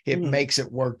cohesiveness, it makes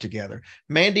it work together.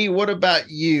 Mandy, what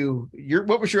about you?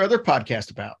 What was your other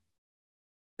podcast about?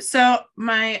 So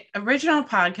my original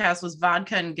podcast was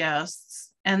Vodka and Ghosts,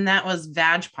 and that was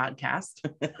Vag Podcast.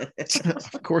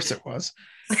 Of course it was.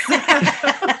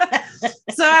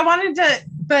 So I wanted to,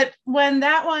 but when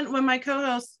my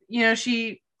co-host,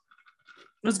 she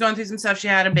was going through some stuff. She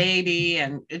had a baby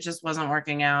and it just wasn't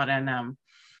working out. And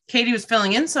Katie was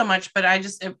filling in so much, but I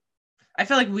feel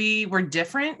like we were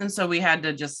different. And so we had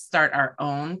to just start our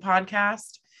own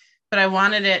podcast, but I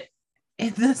wanted it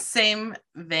in the same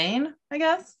vein, I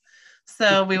guess.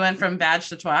 So we went from Badge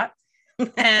to Twat,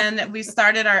 and we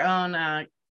started our own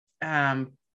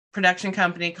production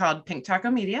company called Pink Taco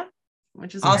Media,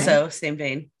 which is also same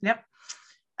vein. Yep.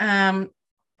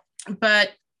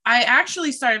 But I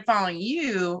actually started following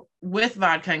you with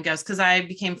Vodka and Ghosts because I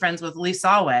became friends with Lee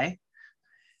Solway.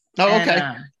 Oh,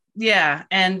 okay. Yeah.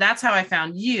 And that's how I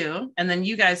found you. And then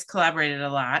you guys collaborated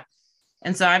a lot.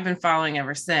 And so I've been following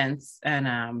ever since.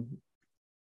 And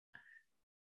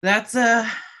that's how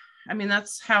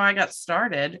I got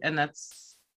started. And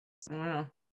that's how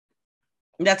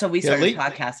we started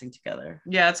podcasting together.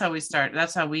 Yeah, that's how we started.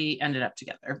 That's how we ended up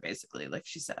together, basically, like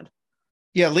she said.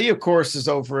 Yeah, Lee, of course, is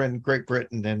over in Great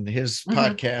Britain, and his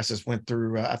podcast has went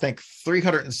through, I think,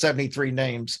 373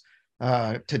 names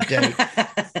to date.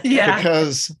 Yeah.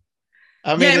 Because,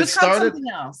 it was started, something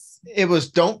else. It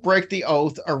was Don't Break the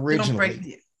Oath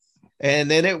originally. And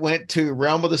then it went to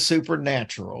Realm of the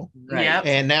Supernatural. Right. Yep.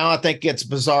 And now I think it's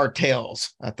Bizarre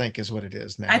Tales, I think is what it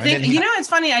is now. I think, it's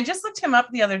funny. I just looked him up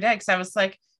the other day because I was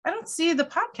like, I don't see the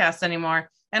podcast anymore.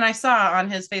 And I saw on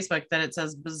his Facebook that it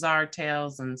says Bizarre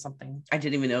Tales and something. I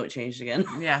didn't even know it changed again.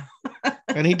 Yeah.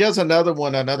 And he does another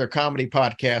comedy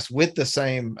podcast with the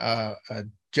same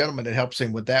gentleman that helps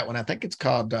him with that one. I think it's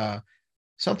called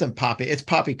something Poppy. It's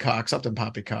Poppycock, something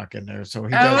Poppycock in there. So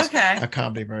he does a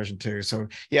comedy version too. So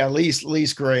yeah,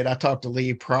 Lee's great. I talk to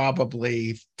Lee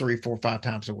probably 3, 4, 5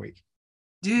 times a week.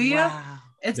 Do you? Wow.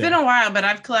 It's been a while, but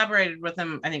I've collaborated with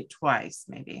him, I think, twice,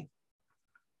 maybe.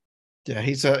 Yeah,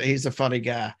 he's a funny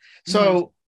guy.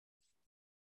 So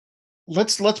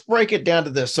let's break it down to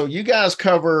this. So you guys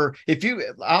cover,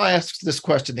 I'll ask this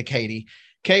question to Katie.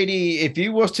 Katie, if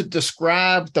you was to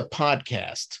describe the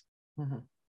podcast,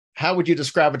 how would you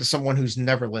describe it to someone who's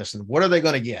never listened? What are they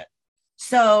going to get?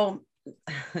 So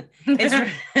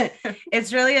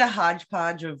it's really a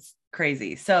hodgepodge of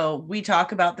crazy. So we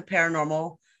talk about the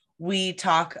paranormal. We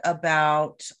talk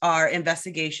about our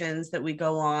investigations that we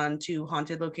go on to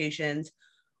haunted locations.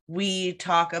 We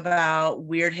talk about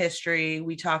weird history.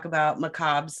 We talk about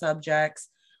macabre subjects.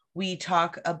 We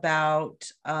talk about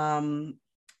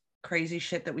crazy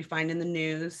shit that we find in the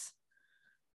news.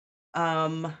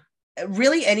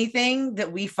 Really anything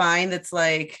that we find that's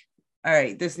like, all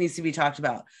right, this needs to be talked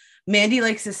about. Mandy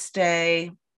likes to stay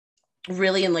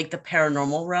really in like the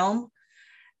paranormal realm.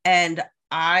 And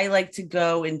I like to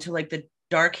go into like the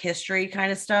dark history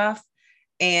kind of stuff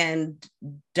and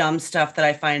dumb stuff that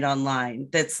I find online.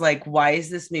 That's like, why is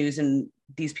this news and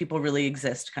these people really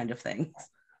exist kind of things.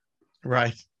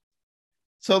 Right.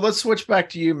 So let's switch back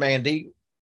to you, Mandy.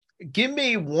 give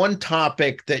me one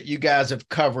topic that you guys have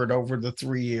covered over the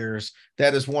 3 years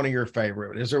that is one of your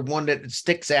favorite. Is there one that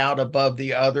sticks out above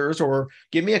the others, or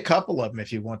give me a couple of them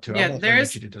if you want to? Yeah, I won't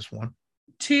limit you to just one.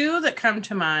 2 that come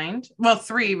to mind. Well,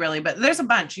 3 really, but there's a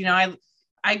bunch.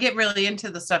 I get really into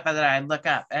the stuff that I look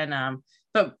up, and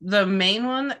but the main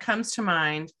one that comes to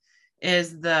mind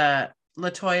is the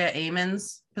LaToya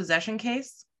Amons possession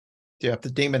case. Yeah,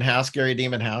 the Demon House, Gary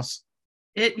Demon House.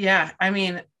 I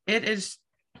mean, it is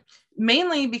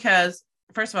mainly because,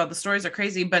 first of all, the stories are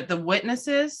crazy, but the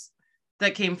witnesses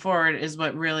that came forward is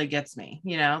what really gets me.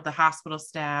 The hospital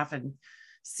staff and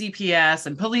CPS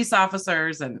and police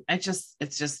officers, and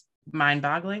it's just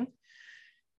mind-boggling.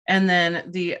 And then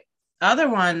the other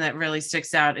one that really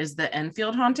sticks out is the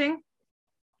Enfield haunting,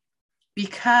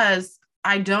 because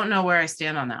I don't know where I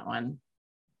stand on that one.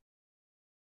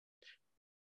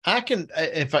 I can,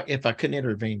 if I couldn't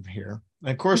intervene here.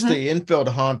 And of course, the Enfield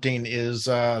haunting is,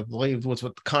 I believe, was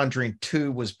what Conjuring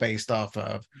 2 was based off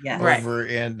of. Yes. Over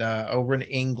in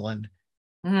England.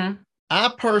 Mm-hmm.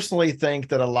 I personally think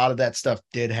that a lot of that stuff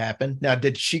did happen. Now,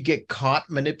 did she get caught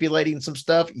manipulating some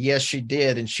stuff? Yes, she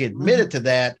did, and she admitted to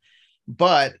that.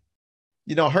 But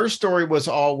her story was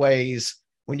always,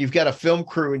 when you've got a film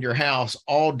crew in your house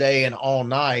all day and all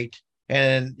night,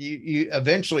 and you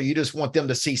eventually you just want them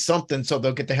to see something so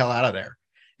they'll get the hell out of there.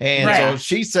 And so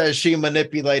she says she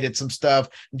manipulated some stuff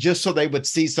just so they would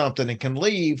see something and can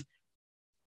leave.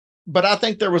 But I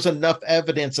think there was enough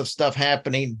evidence of stuff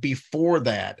happening before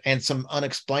that and some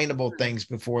unexplainable things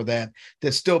before that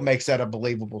still makes that a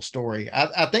believable story.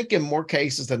 I think in more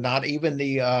cases than not, even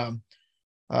the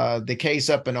case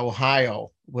up in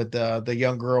Ohio with the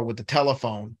young girl with the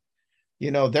telephone,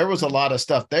 there was a lot of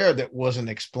stuff there that wasn't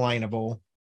explainable,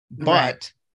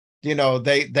 but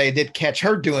they did catch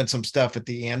her doing some stuff at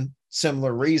the end,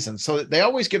 similar reasons. So they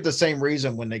always give the same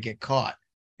reason when they get caught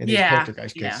in these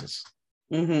poltergeist cases.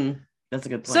 Mm-hmm. That's a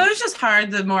good point. So it's just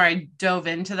hard the more I dove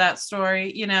into that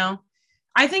story,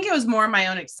 I think it was more my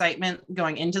own excitement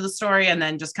going into the story and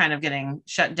then just kind of getting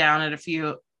shut down at a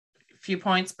few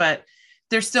points. But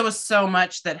there still was so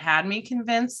much that had me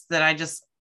convinced that I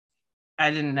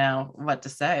didn't know what to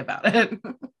say about it.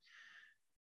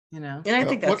 And I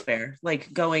think that's fair.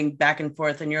 Like going back and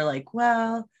forth, and you're like,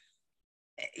 well,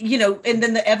 and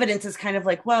then the evidence is kind of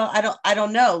like, well, I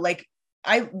don't know. Like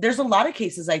there's a lot of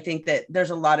cases, I think, that there's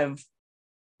a lot of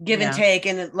give and take,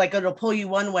 and like it'll pull you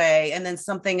one way, and then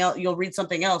something else, you'll read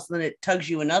something else, and then it tugs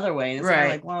you another way. And it's kind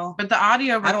of like, well, but the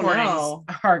audio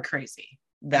recordings are crazy.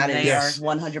 That is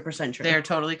 100% true. They're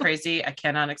totally crazy. I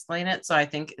cannot explain it. So I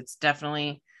think it's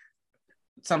definitely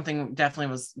something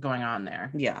was going on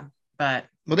there. Yeah. But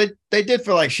they did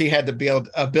feel like she had the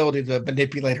ability to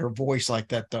manipulate her voice like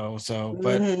that, though. So,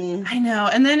 but I know.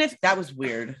 And then if that was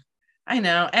weird. I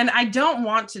know. And I don't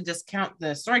want to discount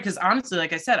the story because honestly,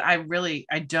 like I said, I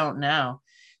don't know.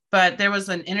 But there was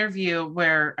an interview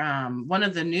where one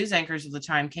of the news anchors of the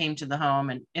time came to the home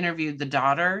and interviewed the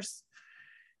daughters.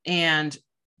 And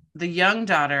the young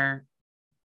daughter,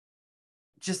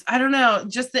 I don't know,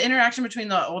 just the interaction between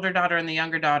the older daughter and the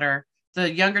younger daughter,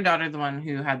 the one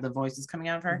who had the voices coming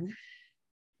out of her,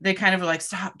 they kind of were like,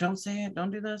 stop, don't say it,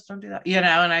 don't do this, don't do that.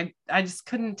 And I just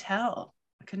couldn't tell.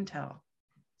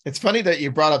 It's funny that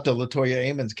you brought up the LaToya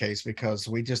Amons case, because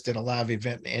we just did a live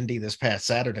event in Indy this past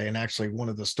Saturday. And actually one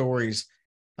of the stories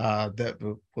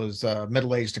that was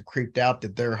middle-aged and creeped out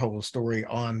did their whole story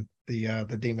on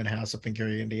the Demon House up in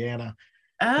Gary, Indiana.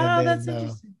 Oh, that's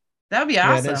interesting. That would be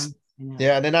awesome.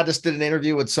 Yeah, and then I just did an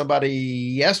interview with somebody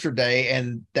yesterday,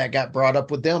 and that got brought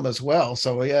up with them as well.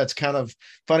 So yeah, it's kind of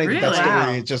funny that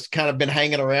story has just kind of been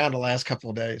hanging around the last couple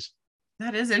of days.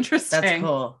 That is interesting. That's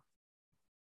cool.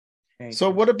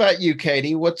 So what about you,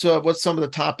 Katie? What's some of the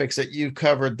topics that you've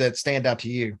covered that stand out to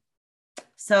you?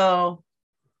 So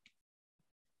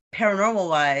paranormal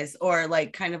wise, or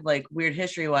like kind of like weird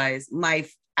history wise, my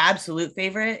absolute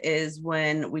favorite is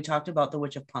when we talked about the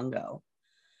Witch of Pungo,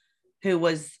 who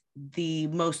was the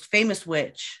most famous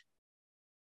witch.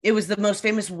 It was the most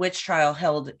famous witch trial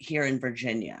held here in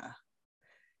Virginia.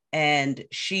 And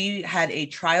she had a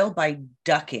trial by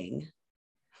ducking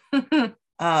in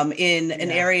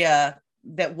an area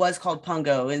that was called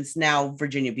Pungo, and it's now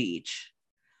Virginia Beach.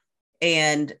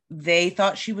 And they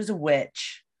thought she was a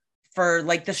witch for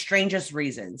like the strangest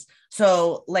reasons.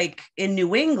 So like in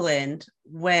New England,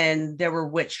 when there were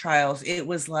witch trials, it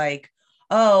was like,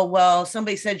 oh, well,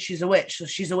 somebody said she's a witch, so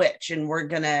she's a witch, and we're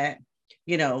gonna,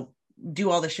 do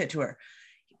all this shit to her.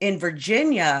 In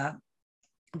Virginia,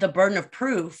 the burden of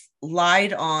proof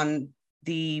lied on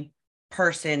the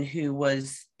person who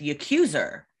was the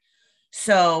accuser.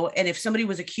 So, and if somebody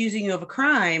was accusing you of a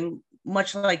crime,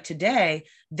 much like today,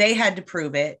 they had to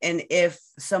prove it. And if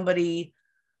somebody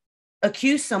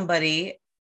accused somebody,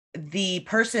 the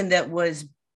person that was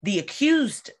the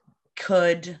accused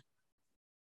could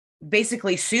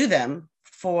basically sue them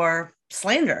for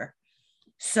slander.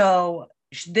 So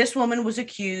this woman was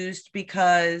accused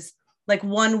because, like,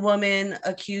 one woman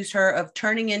accused her of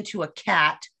turning into a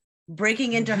cat,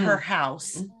 breaking into her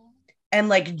house, and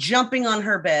like jumping on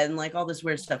her bed, and like all this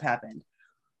weird stuff happened.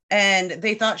 And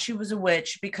they thought she was a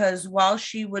witch because while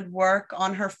she would work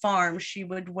on her farm, she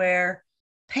would wear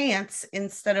pants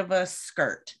instead of a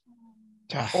skirt.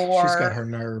 She's Or- got her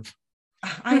nerve.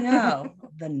 I know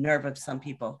the nerve of some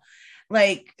people.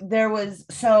 Like, there was,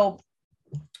 so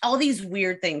all these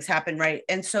weird things happened, right?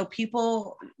 And so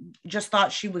people just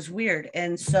thought she was weird.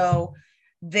 And so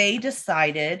they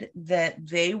decided that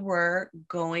they were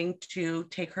going to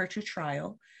take her to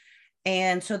trial.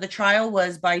 And so the trial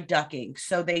was by ducking.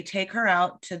 So they take her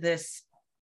out to this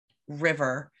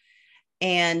river,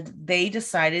 and they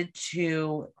decided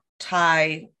to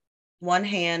tie one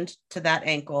hand to that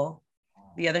ankle,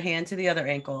 the other hand to the other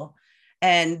ankle,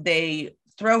 and they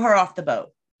throw her off the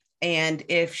boat. And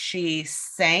if she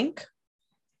sank,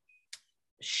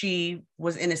 she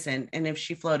was innocent. And if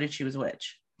she floated, she was a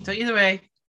witch. So either way,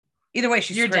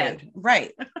 she's You're screwed. dead.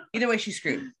 Right. Either way, she's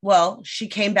screwed. Well, she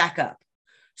came back up.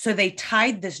 So they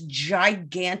tied this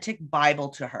gigantic Bible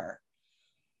to her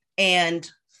and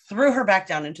threw her back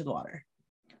down into the water.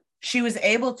 She was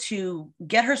able to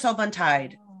get herself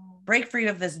untied, break free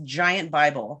of this giant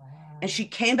Bible, and she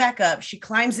came back up. She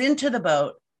climbs into the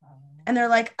boat, and they're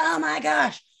like, oh my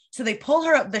gosh. So they pull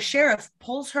her up. The sheriff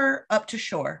pulls her up to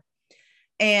shore,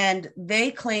 and they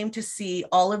claim to see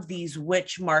all of these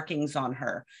witch markings on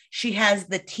her. She has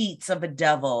the teats of a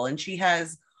devil, and she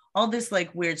has all this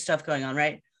like weird stuff going on,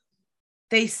 right?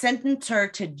 They sentenced her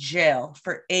to jail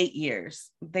for 8 years.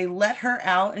 They let her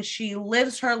out, and she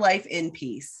lives her life in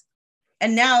peace.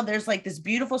 And now there's like this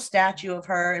beautiful statue of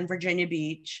her in Virginia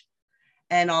Beach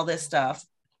and all this stuff.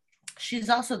 She's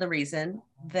also the reason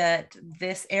that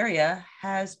this area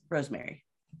has rosemary.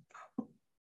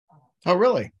 Oh,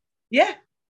 really? Yeah.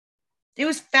 It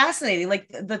was fascinating. Like,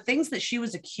 the things that she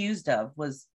was accused of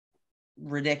was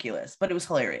ridiculous, but it was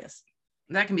hilarious.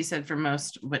 that can be said for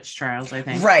most witch trials, I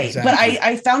think. Right. Exactly. But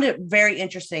I found it very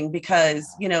interesting because,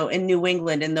 you know, in New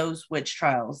England, in those witch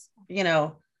trials, you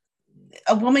know,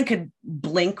 a woman could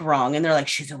blink wrong and they're like,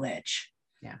 she's a witch.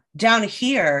 Yeah. Down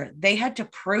here, they had to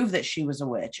prove that she was a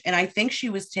witch. And I think she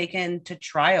was taken to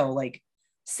trial like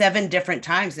 7 different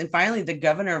times. And finally, the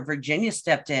governor of Virginia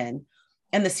stepped in,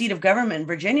 and the seat of government in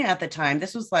Virginia at the time,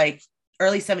 this was like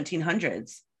early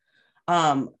 1700s.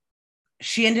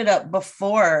 She ended up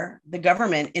before the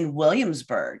government in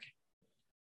Williamsburg.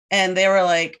 And they were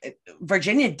like,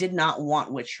 Virginia did not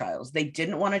want witch trials. They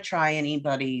didn't want to try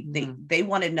anybody. They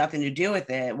wanted nothing to do with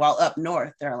it. While up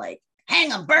north, they're like, hang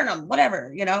them, burn them,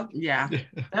 whatever, you know? Yeah.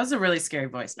 That was a really scary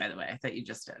voice, by the way, that you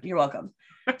just did. You're welcome.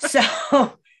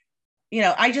 So, you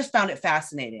know, I just found it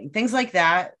fascinating. Things like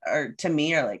that are, to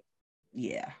me, are like,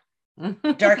 yeah.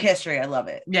 Dark history. I love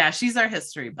it. Yeah, she's our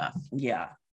history buff. Yeah.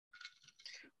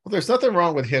 Well, there's nothing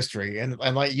wrong with history, and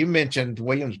like you mentioned,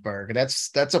 Williamsburg.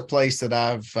 That's a place that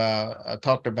I've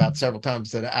talked about several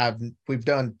times. That we've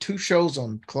done 2 shows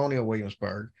on Colonial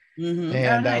Williamsburg, Mhm.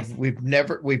 and nice.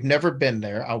 we've never been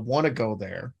there. I want to go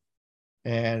there,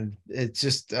 and it's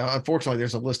just unfortunately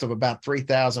there's a list of about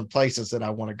 3,000 places that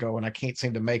I want to go, and I can't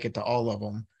seem to make it to all of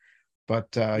them. But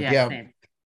yeah, same.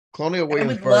 Colonial I would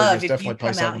Williamsburg love is if definitely you a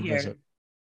place come I out want to here. visit.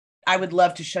 I would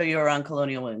love to show you around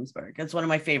Colonial Williamsburg. It's one of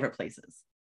my favorite places.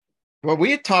 Well,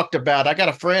 we had talked about. I got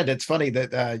a friend. It's funny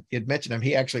that you'd mentioned him.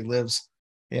 He actually lives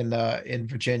in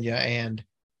Virginia, and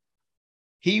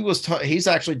he's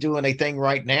actually doing a thing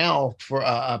right now for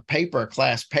a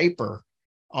class paper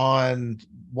on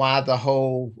why the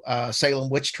whole Salem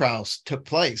witch trials took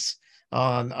place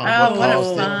on what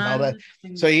caused it and all that.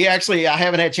 So I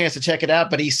haven't had a chance to check it out,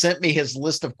 but he sent me his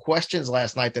list of questions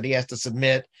last night that he has to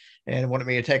submit, and wanted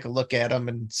me to take a look at them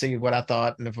and see what I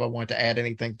thought and if I wanted to add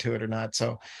anything to it or not.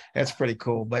 So that's pretty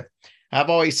cool. But I've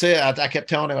always said, I kept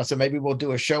telling him, I said, maybe we'll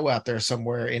do a show out there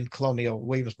somewhere in Colonial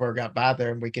Williamsburg out by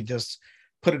there, and we could just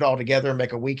put it all together and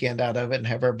make a weekend out of it and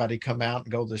have everybody come out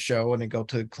and go to the show and then go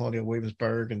to Colonial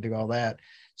Williamsburg and do all that.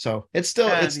 So it's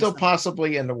still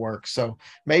possibly in the works. So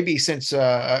maybe since,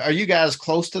 are you guys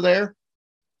close to there?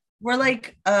 We're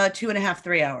like 2.5,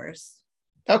 3 hours.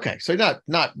 Okay, so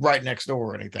not right next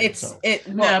door or anything. But it's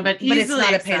not a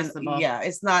pain. accessible. Yeah,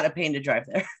 it's not a pain to drive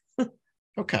there.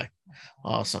 Okay,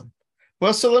 awesome.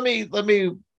 Well, so let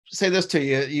me say this to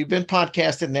you. You've been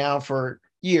podcasting now for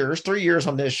years, 3 years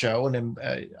on this show, and then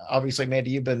obviously,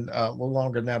 Mandy, you've been a little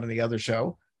longer now than the other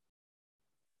show.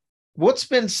 What's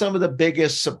been some of the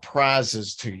biggest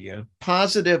surprises to you,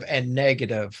 positive and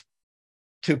negative,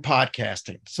 to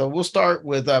podcasting? So we'll start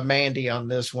with Mandy on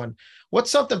this one.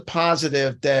 What's something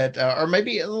positive that, or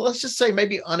maybe let's just say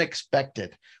maybe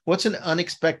unexpected? What's an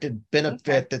unexpected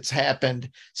benefit that's happened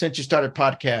since you started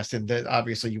podcasting that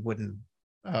obviously you wouldn't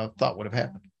thought would have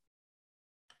happened?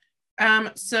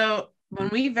 So when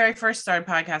we very first started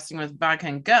podcasting with Vodka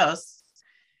and Ghosts,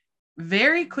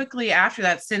 very quickly after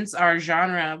that, since our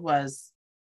genre was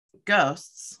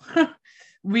ghosts,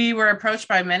 we were approached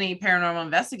by many paranormal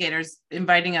investigators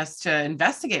inviting us to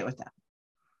investigate with them.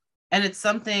 And it's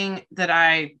something that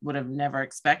I would have never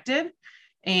expected.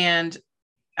 And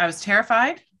I was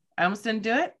terrified. I almost didn't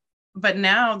do it. But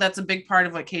now that's a big part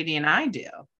of what Katie and I do.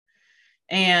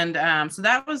 And so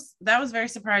that was very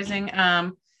surprising.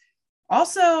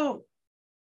 Also,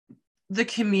 the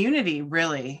community,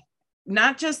 really,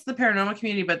 not just the paranormal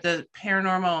community, but the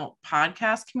paranormal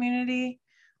podcast community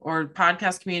or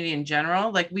podcast community in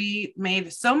general. Like, we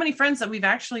made so many friends that we've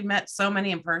actually met so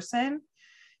many in person.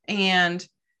 And,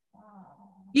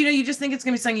 you know, you just think it's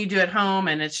going to be something you do at home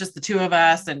and it's just the two of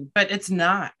us. But it's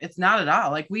not at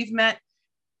all. Like, we've met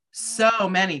so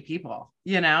many people,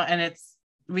 you know, and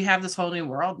we have this whole new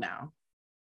world now.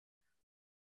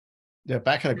 Yeah,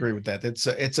 I can agree with that.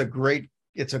 It's a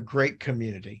great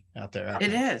community out there.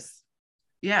 It is.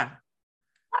 Yeah.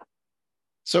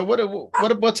 So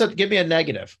what's give me a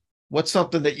negative? What's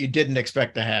something that you didn't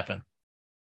expect to happen?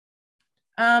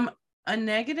 A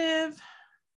negative.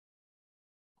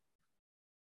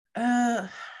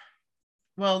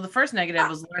 Well, the first negative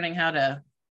was learning how to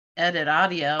edit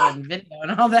audio and video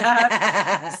and all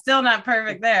that. Still not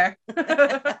perfect there.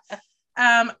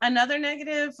 Another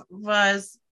negative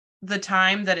was the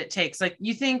time that it takes. Like,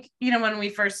 you think, you know, when we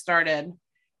first started,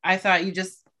 I thought you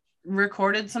just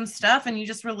recorded some stuff and you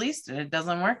just released it. It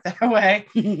doesn't work that way.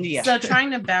 Yeah. So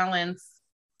trying to balance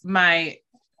my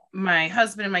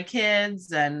husband and my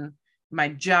kids and my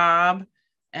job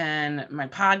and my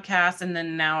podcast, and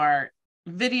then now our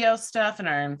video stuff and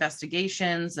our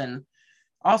investigations and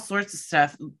all sorts of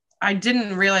stuff. I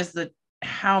didn't realize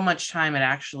how much time it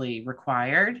actually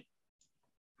required,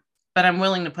 but I'm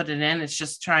willing to put it in. It's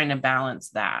just trying to balance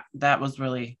that. That was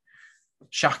really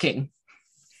shocking.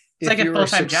 It's like a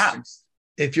full-time job.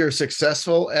 If you're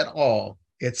successful at all,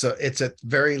 it's at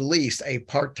very least a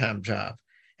part-time job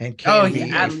and can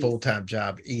be a full-time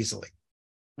job easily.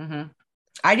 Mm-hmm.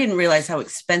 I didn't realize how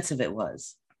expensive it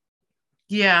was.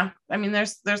 Yeah. I mean,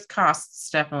 there's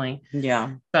costs, definitely.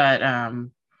 Yeah. But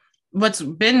what's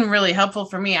been really helpful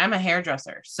for me, I'm a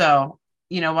hairdresser. So,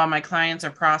 you know, while my clients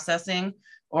are processing,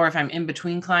 or if I'm in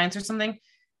between clients or something,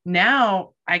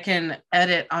 now I can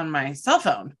edit on my cell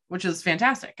phone, which is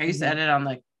fantastic. I used to edit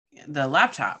on the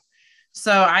laptop.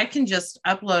 So I can just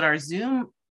upload our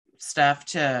Zoom stuff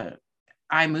to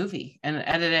iMovie and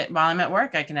edit it while I'm at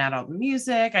work. I can add all the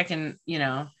music. I can, you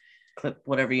know, clip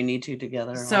whatever you need to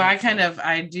together. So I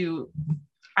do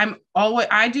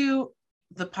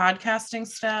the podcasting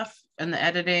stuff and the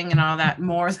editing and all that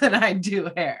more than I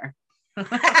do hair.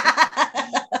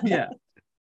 Yeah.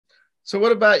 So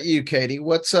what about you, Katie?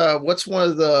 What's one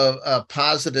of the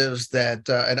positives that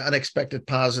an unexpected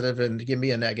positive, and give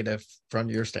me a negative from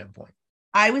your standpoint?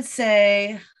 I would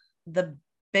say the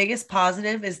biggest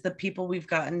positive is the people we've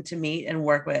gotten to meet and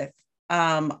work with.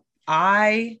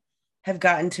 I have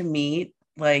gotten to meet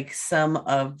like some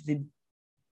of the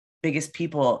biggest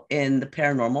people in the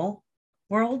paranormal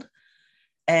world,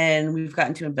 and we've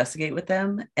gotten to investigate with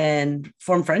them and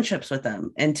form friendships with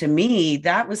them. And to me,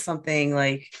 that was something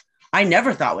like I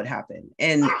never thought would happen.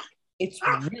 And it's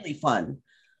really fun,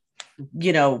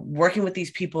 you know, working with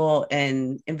these people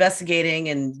and investigating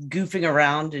and goofing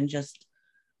around, and just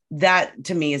that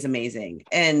to me is amazing.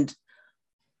 And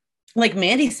like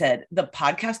Mandy said, the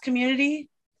podcast community,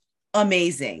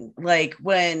 amazing. Like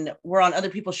when we're on other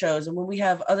people's shows and when we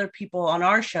have other people on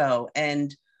our show,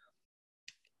 and,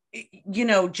 you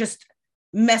know, just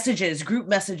messages, group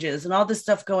messages and all this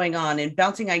stuff going on and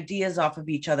bouncing ideas off of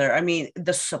each other. I mean,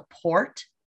 the support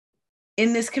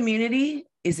in this community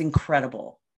is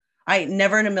incredible. I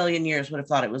never in a million years would have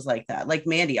thought it was like that. Like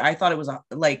Mandy, I thought it was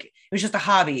it was just a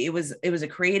hobby. It was a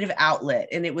creative outlet,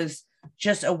 and it was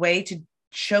just a way to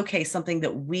showcase something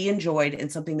that we enjoyed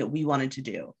and something that we wanted to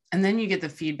do. And then you get the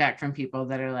feedback from people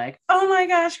that are like, oh my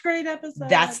gosh, great episode.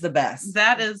 That's the best.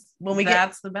 That's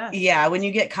the best. Yeah. When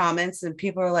you get comments and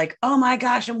people are like, oh my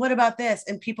gosh, and what about this?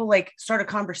 And people like start a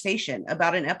conversation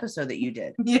about an episode that you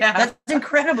did. Yeah. That's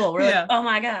incredible. We're like, oh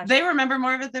my gosh. They remember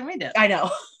more of it than we did. I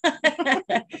know.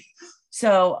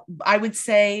 So I would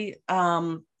say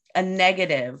a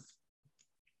negative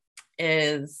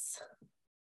is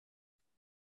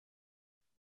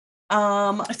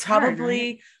It's hard,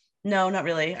 probably no, not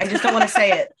really. I just don't want to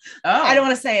say it. Oh, I don't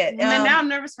want to say it. And now I'm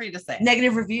nervous for you to say it.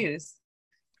 Negative reviews.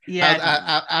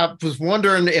 Yeah. I was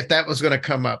wondering if that was going to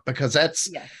come up, because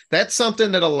that's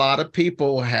something that a lot of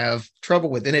people have trouble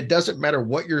with. And it doesn't matter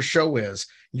what your show is,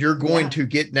 you're going to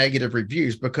get negative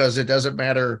reviews, because it doesn't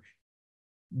matter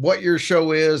what your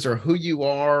show is or who you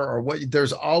are or what.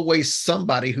 There's always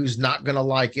somebody who's not going to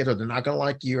like it, or they're not going to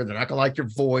like you, or they're not going to like your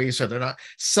voice, or they're not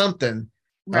something.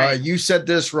 Right. You said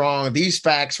this wrong. These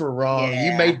facts were wrong.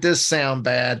 You made this sound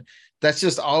bad. That's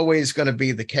just always going to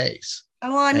be the case.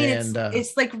 Well, I mean,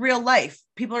 it's like real life.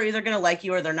 People are either going to like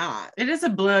you or they're not. It is a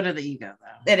blow to the ego,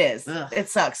 though. It is. Ugh. It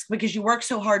sucks because you work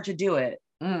so hard to do it.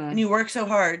 And you work so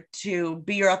hard to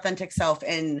be your authentic self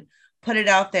and put it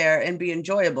out there and be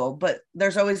enjoyable. But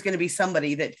there's always going to be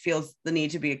somebody that feels the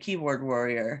need to be a keyboard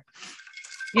warrior.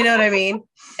 You know what I mean?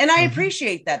 And I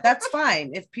appreciate that. That's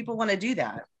fine if people want to do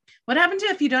that. What happened to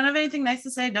if you don't have anything nice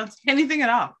to say, don't say anything at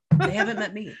all? They haven't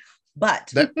met me.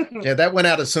 But that went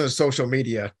out as soon as social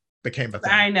media became a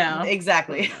thing. I know.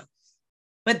 Exactly.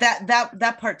 But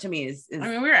that part to me is I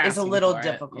mean, we're is a little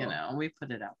difficult. You know, we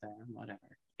put it out there and whatever.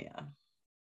 Yeah.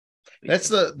 That's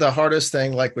the hardest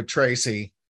thing, like with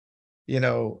Tracy. You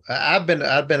know, I've been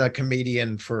a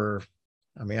comedian for,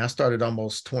 I mean, I started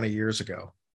almost 20 years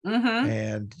ago.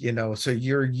 And, you know, so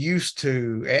you're used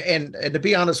to, and to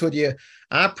be honest with you,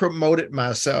 I promoted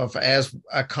myself as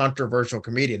a controversial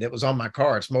comedian. It was on my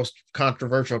cards, most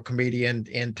controversial comedian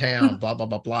in town, blah, blah,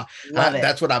 blah, blah.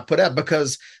 That's what I put up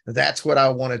because that's what I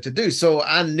wanted to do. So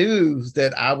I knew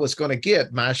that I was going to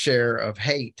get my share of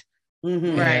hate.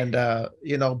 And,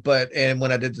 you know, and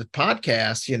when I did the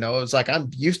podcast, you know, it was like, I'm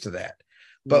used to that.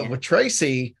 But with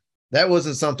Tracy, that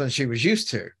wasn't something she was used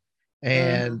to.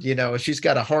 And, you know, she's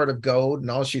got a heart of gold,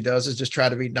 and all she does is just try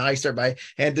to be nice to everybody.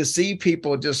 And to see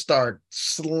people just start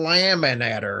slamming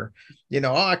at her, you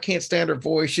know, I can't stand her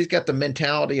voice. She's got the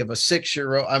mentality of a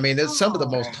 6-year-old. I mean, it's some of the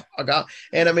most,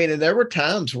 and I mean, and there were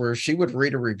times where she would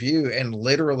read a review and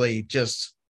literally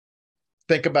just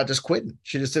think about just quitting.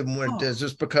 She just didn't want to,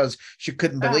 just because she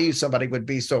couldn't believe somebody would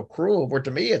be so cruel. Where to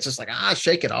me, it's just like,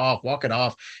 shake it off, walk it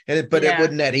off. But it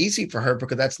wasn't that easy for her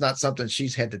because that's not something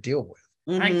she's had to deal with.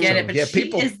 I get it, but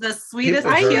she is the sweetest,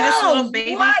 cutest little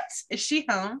baby. What? Is she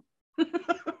home?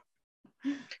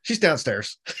 She's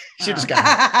downstairs. She just got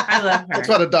home. I love her. That's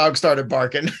why the dog started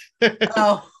barking.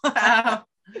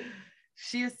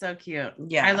 She is so cute.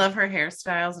 Yeah. I love her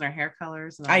hairstyles and her hair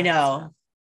colors. And all I that know. stuff.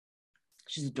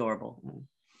 She's adorable.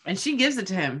 And she gives it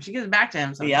to him. She gives it back to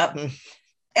him. Yep.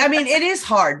 I mean, it is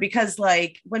hard because,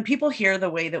 like, when people hear the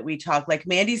way that we talk, like,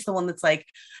 Mandy's the one that's like,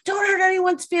 don't hurt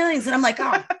anyone's feelings. And I'm like,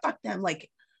 oh, fuck them. Like,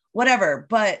 whatever.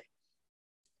 But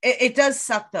it does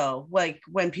suck, though, like,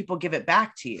 when people give it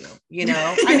back to you, you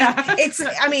know?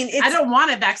 I don't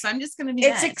want it back, so I'm just going to be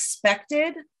It's nice.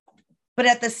 expected. But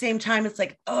at the same time, it's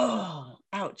like, oh,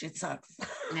 ouch, it sucks.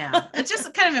 Yeah. It's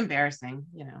just kind of embarrassing,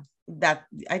 you know? That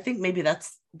I think maybe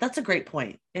that's a great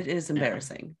point. It is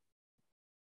embarrassing.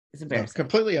 It's embarrassing.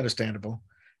 Completely understandable.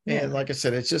 And like I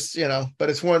said, it's just, you know, but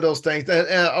it's one of those things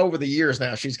that over the years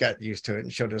now she's got used to it,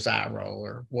 and she'll just eye roll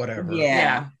or whatever.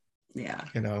 Yeah.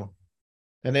 You know,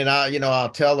 and then I'll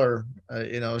tell her,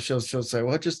 you know, she'll say,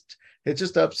 well, it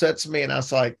just upsets me. And I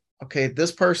was like, okay,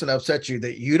 this person upsets you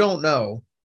that you don't know.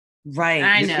 Right.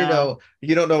 I know. You know,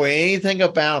 you don't know anything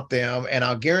about them. And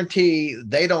I'll guarantee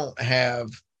they don't have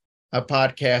a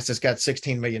podcast that's got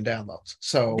 16 million downloads.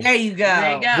 So there you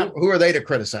go. Who are they to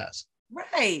criticize?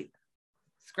 Right.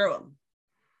 Screw them.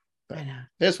 I know.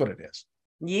 That's what it is.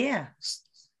 Yeah.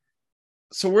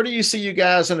 So where do you see you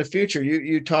guys in the future?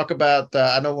 You talk about,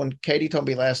 I know when Katie told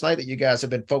me last night that you guys have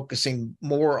been focusing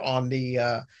more on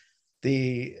the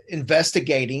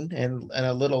investigating and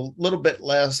a little bit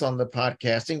less on the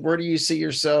podcasting. Where do you see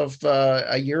yourself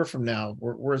a year from now?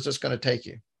 Where is this going to take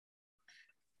you?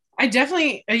 I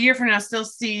definitely, a year from now, still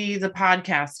see the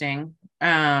podcasting,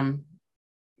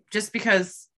 just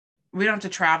because we don't have to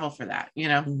travel for that, you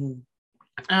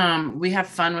know. We have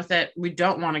fun with it. We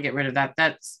don't want to get rid of that.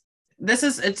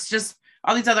 It's just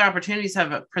all these other opportunities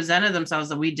have presented themselves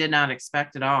that we did not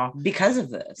expect at all because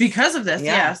of this.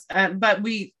 Yes. But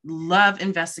we love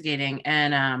investigating,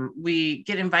 and we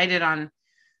get invited on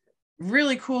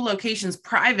really cool locations,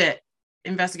 private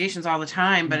investigations all the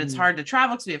time, but it's hard to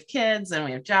travel because we have kids and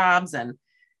we have jobs, and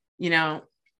you know,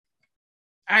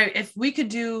 if we could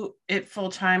do it full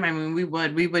time, I mean, we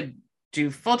would do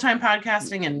full-time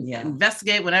podcasting and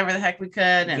investigate whatever the heck we could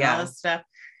and all this stuff.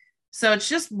 So it's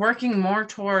just working more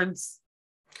towards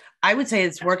I would say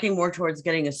it's working more towards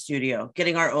getting a studio,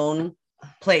 getting our own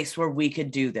place where we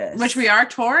could do this. Which we are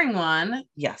touring one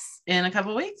Yes. in a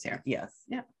couple weeks here. Yes.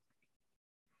 Yeah.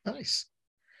 Nice.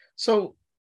 So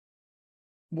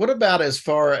what about as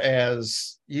far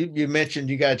as you mentioned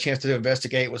you got a chance to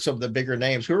investigate with some of the bigger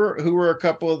names? Who were a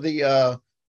couple of the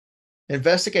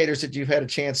investigators that you've had a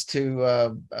chance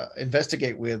to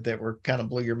investigate with that were kind of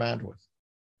blew your mind with?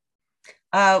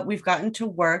 We've gotten to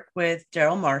work with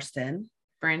Daryl Marston.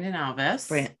 Brandon Alvis.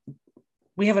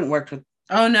 We haven't worked with.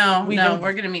 Oh, no. We've No, been-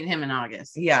 we're going to meet him in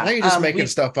August. Yeah. Now you're just making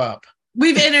stuff up.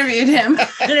 We've interviewed him.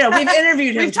 No, we've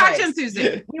interviewed him. We've talked to him twice. through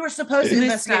Zoom. We were supposed to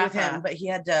investigate with Mustafa. him, but he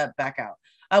had to back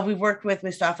out. We worked with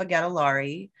Mustafa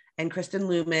Gadalari and Kristen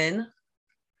Lumen.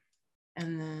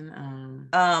 And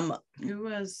then who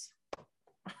was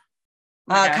Oh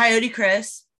my gosh. Coyote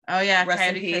Chris. Oh yeah, Rest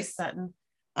in Coyote Chris peace. Sutton.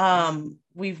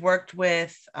 We've worked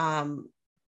with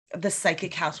the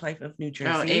psychic housewife of New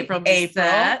Jersey. Oh, April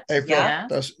Bissett. April. Yeah.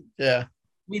 Yeah.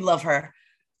 We love her.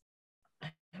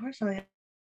 Who are some of the-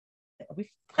 We've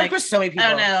Like, worked with so many people.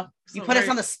 Oh no. You So put us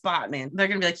we're- on the spot, man. They're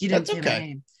gonna be like, you didn't That's say my okay.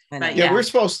 name. I know. But Yeah, yeah. we're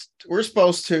supposed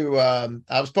to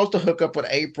I was supposed to hook up with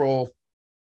April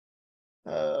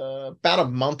about a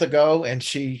month ago, and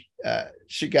she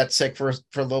got sick for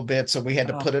a little bit, so we had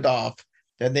to Oh. put it off.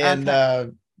 And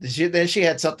then she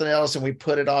had something else, and we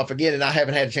put it off again, and I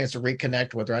haven't had a chance to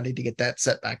reconnect with her. I need to get that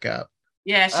set back up.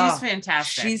 Yeah, she's Oh,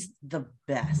 fantastic. She's the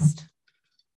best.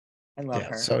 I love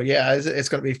her. So yeah, it's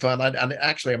going to be fun.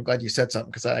 I'm glad you said something,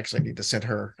 because I actually need to send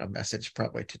her a message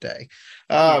probably today.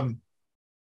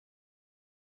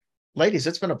 Ladies,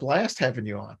 it's been a blast having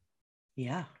you on.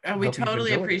 Yeah. Oh, we Hope you've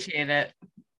totally enjoyed it. appreciate it.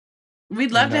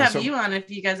 We'd love And, to have so- you on if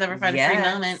you guys ever find a free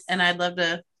Yes. moment, and I'd love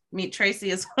to meet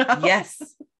Tracy as well. Yes.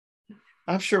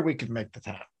 I'm sure we can make the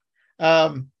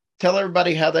time. Tell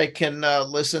everybody how they can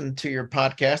listen to your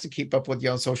podcast and keep up with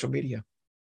you on social media.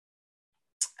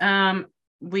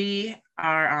 We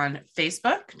are on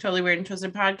Facebook, Totally Weird and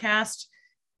Twisted Podcast.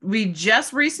 We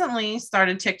just recently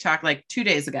started TikTok like 2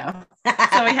 days ago.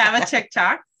 So we have a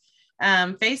TikTok,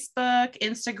 Facebook,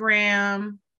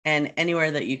 Instagram, and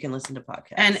anywhere that you can listen to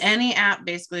podcasts. and any app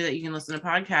basically that you can listen to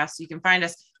podcasts, you can find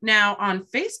us. Now on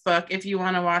Facebook, if you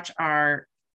want to watch our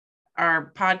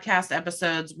podcast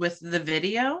episodes with the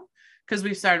video, because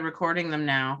we've started recording them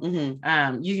now,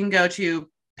 Mhm. you can go to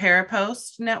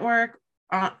Parapost Network,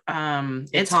 it's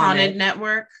Haunted. Haunted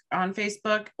Network on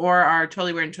Facebook, or our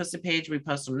Totally Weird and Twisted page. We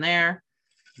post them there.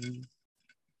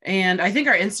 And I think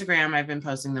our Instagram, I've been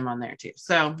posting them on there too.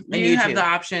 So you have YouTube. the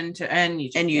option to, and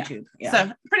YouTube. And yeah. YouTube. Yeah.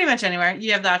 So pretty much anywhere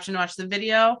you have the option to watch the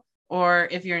video, or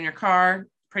if you're in your car,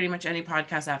 pretty much any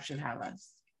podcast app should have us.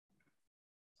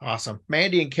 Awesome.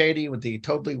 Mandy and Katie with the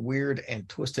Totally Weird and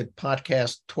Twisted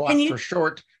Podcast, Can TWAT you- for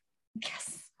short.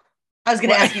 Yes. I was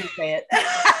going to What? ask you to say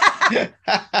it.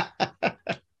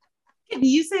 Can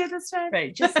you say it this time?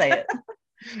 Right. Just say it.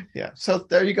 Yeah. So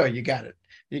there you go. You got it.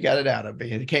 You got it out of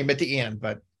me. It came at the end,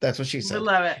 but that's what she I said.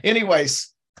 love it.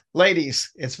 Anyways,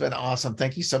 ladies, it's been awesome.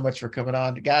 Thank you so much for coming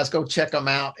on. Guys, go check them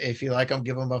out. If you like them,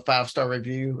 give them a 5-star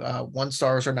review. 1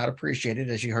 stars are not appreciated,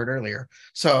 as you heard earlier.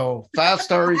 So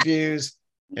 5-star reviews,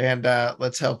 and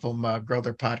let's help them grow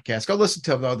their podcast. Go listen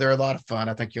to them, though. They're a lot of fun.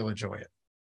 I think you'll enjoy it.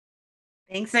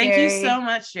 Thanks. Thank you Jerry. so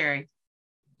much, Jerry.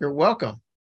 You're welcome.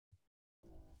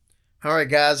 All right,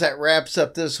 guys, that wraps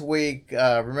up this week.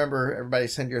 Remember, everybody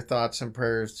send your thoughts and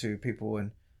prayers to people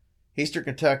in Eastern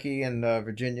Kentucky and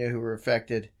Virginia who were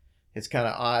affected. It's kind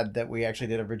of odd that we actually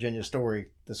did a Virginia story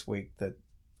this week, that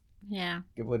Yeah.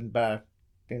 it wouldn't by,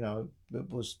 it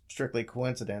was strictly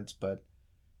coincidence, but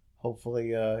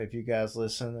hopefully if you guys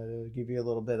listen, it'll give you a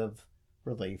little bit of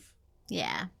relief.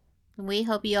 Yeah. We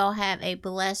hope you all have a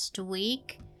blessed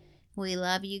week. We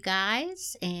love you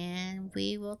guys, and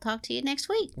we will talk to you next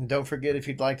week. And don't forget, if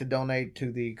you'd like to donate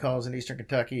to the cause in Eastern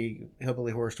Kentucky,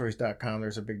 hillbillyhorrorstories.com,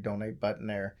 there's a big donate button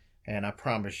there. And I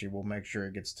promise you, we'll make sure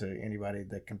it gets to anybody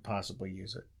that can possibly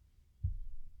use it.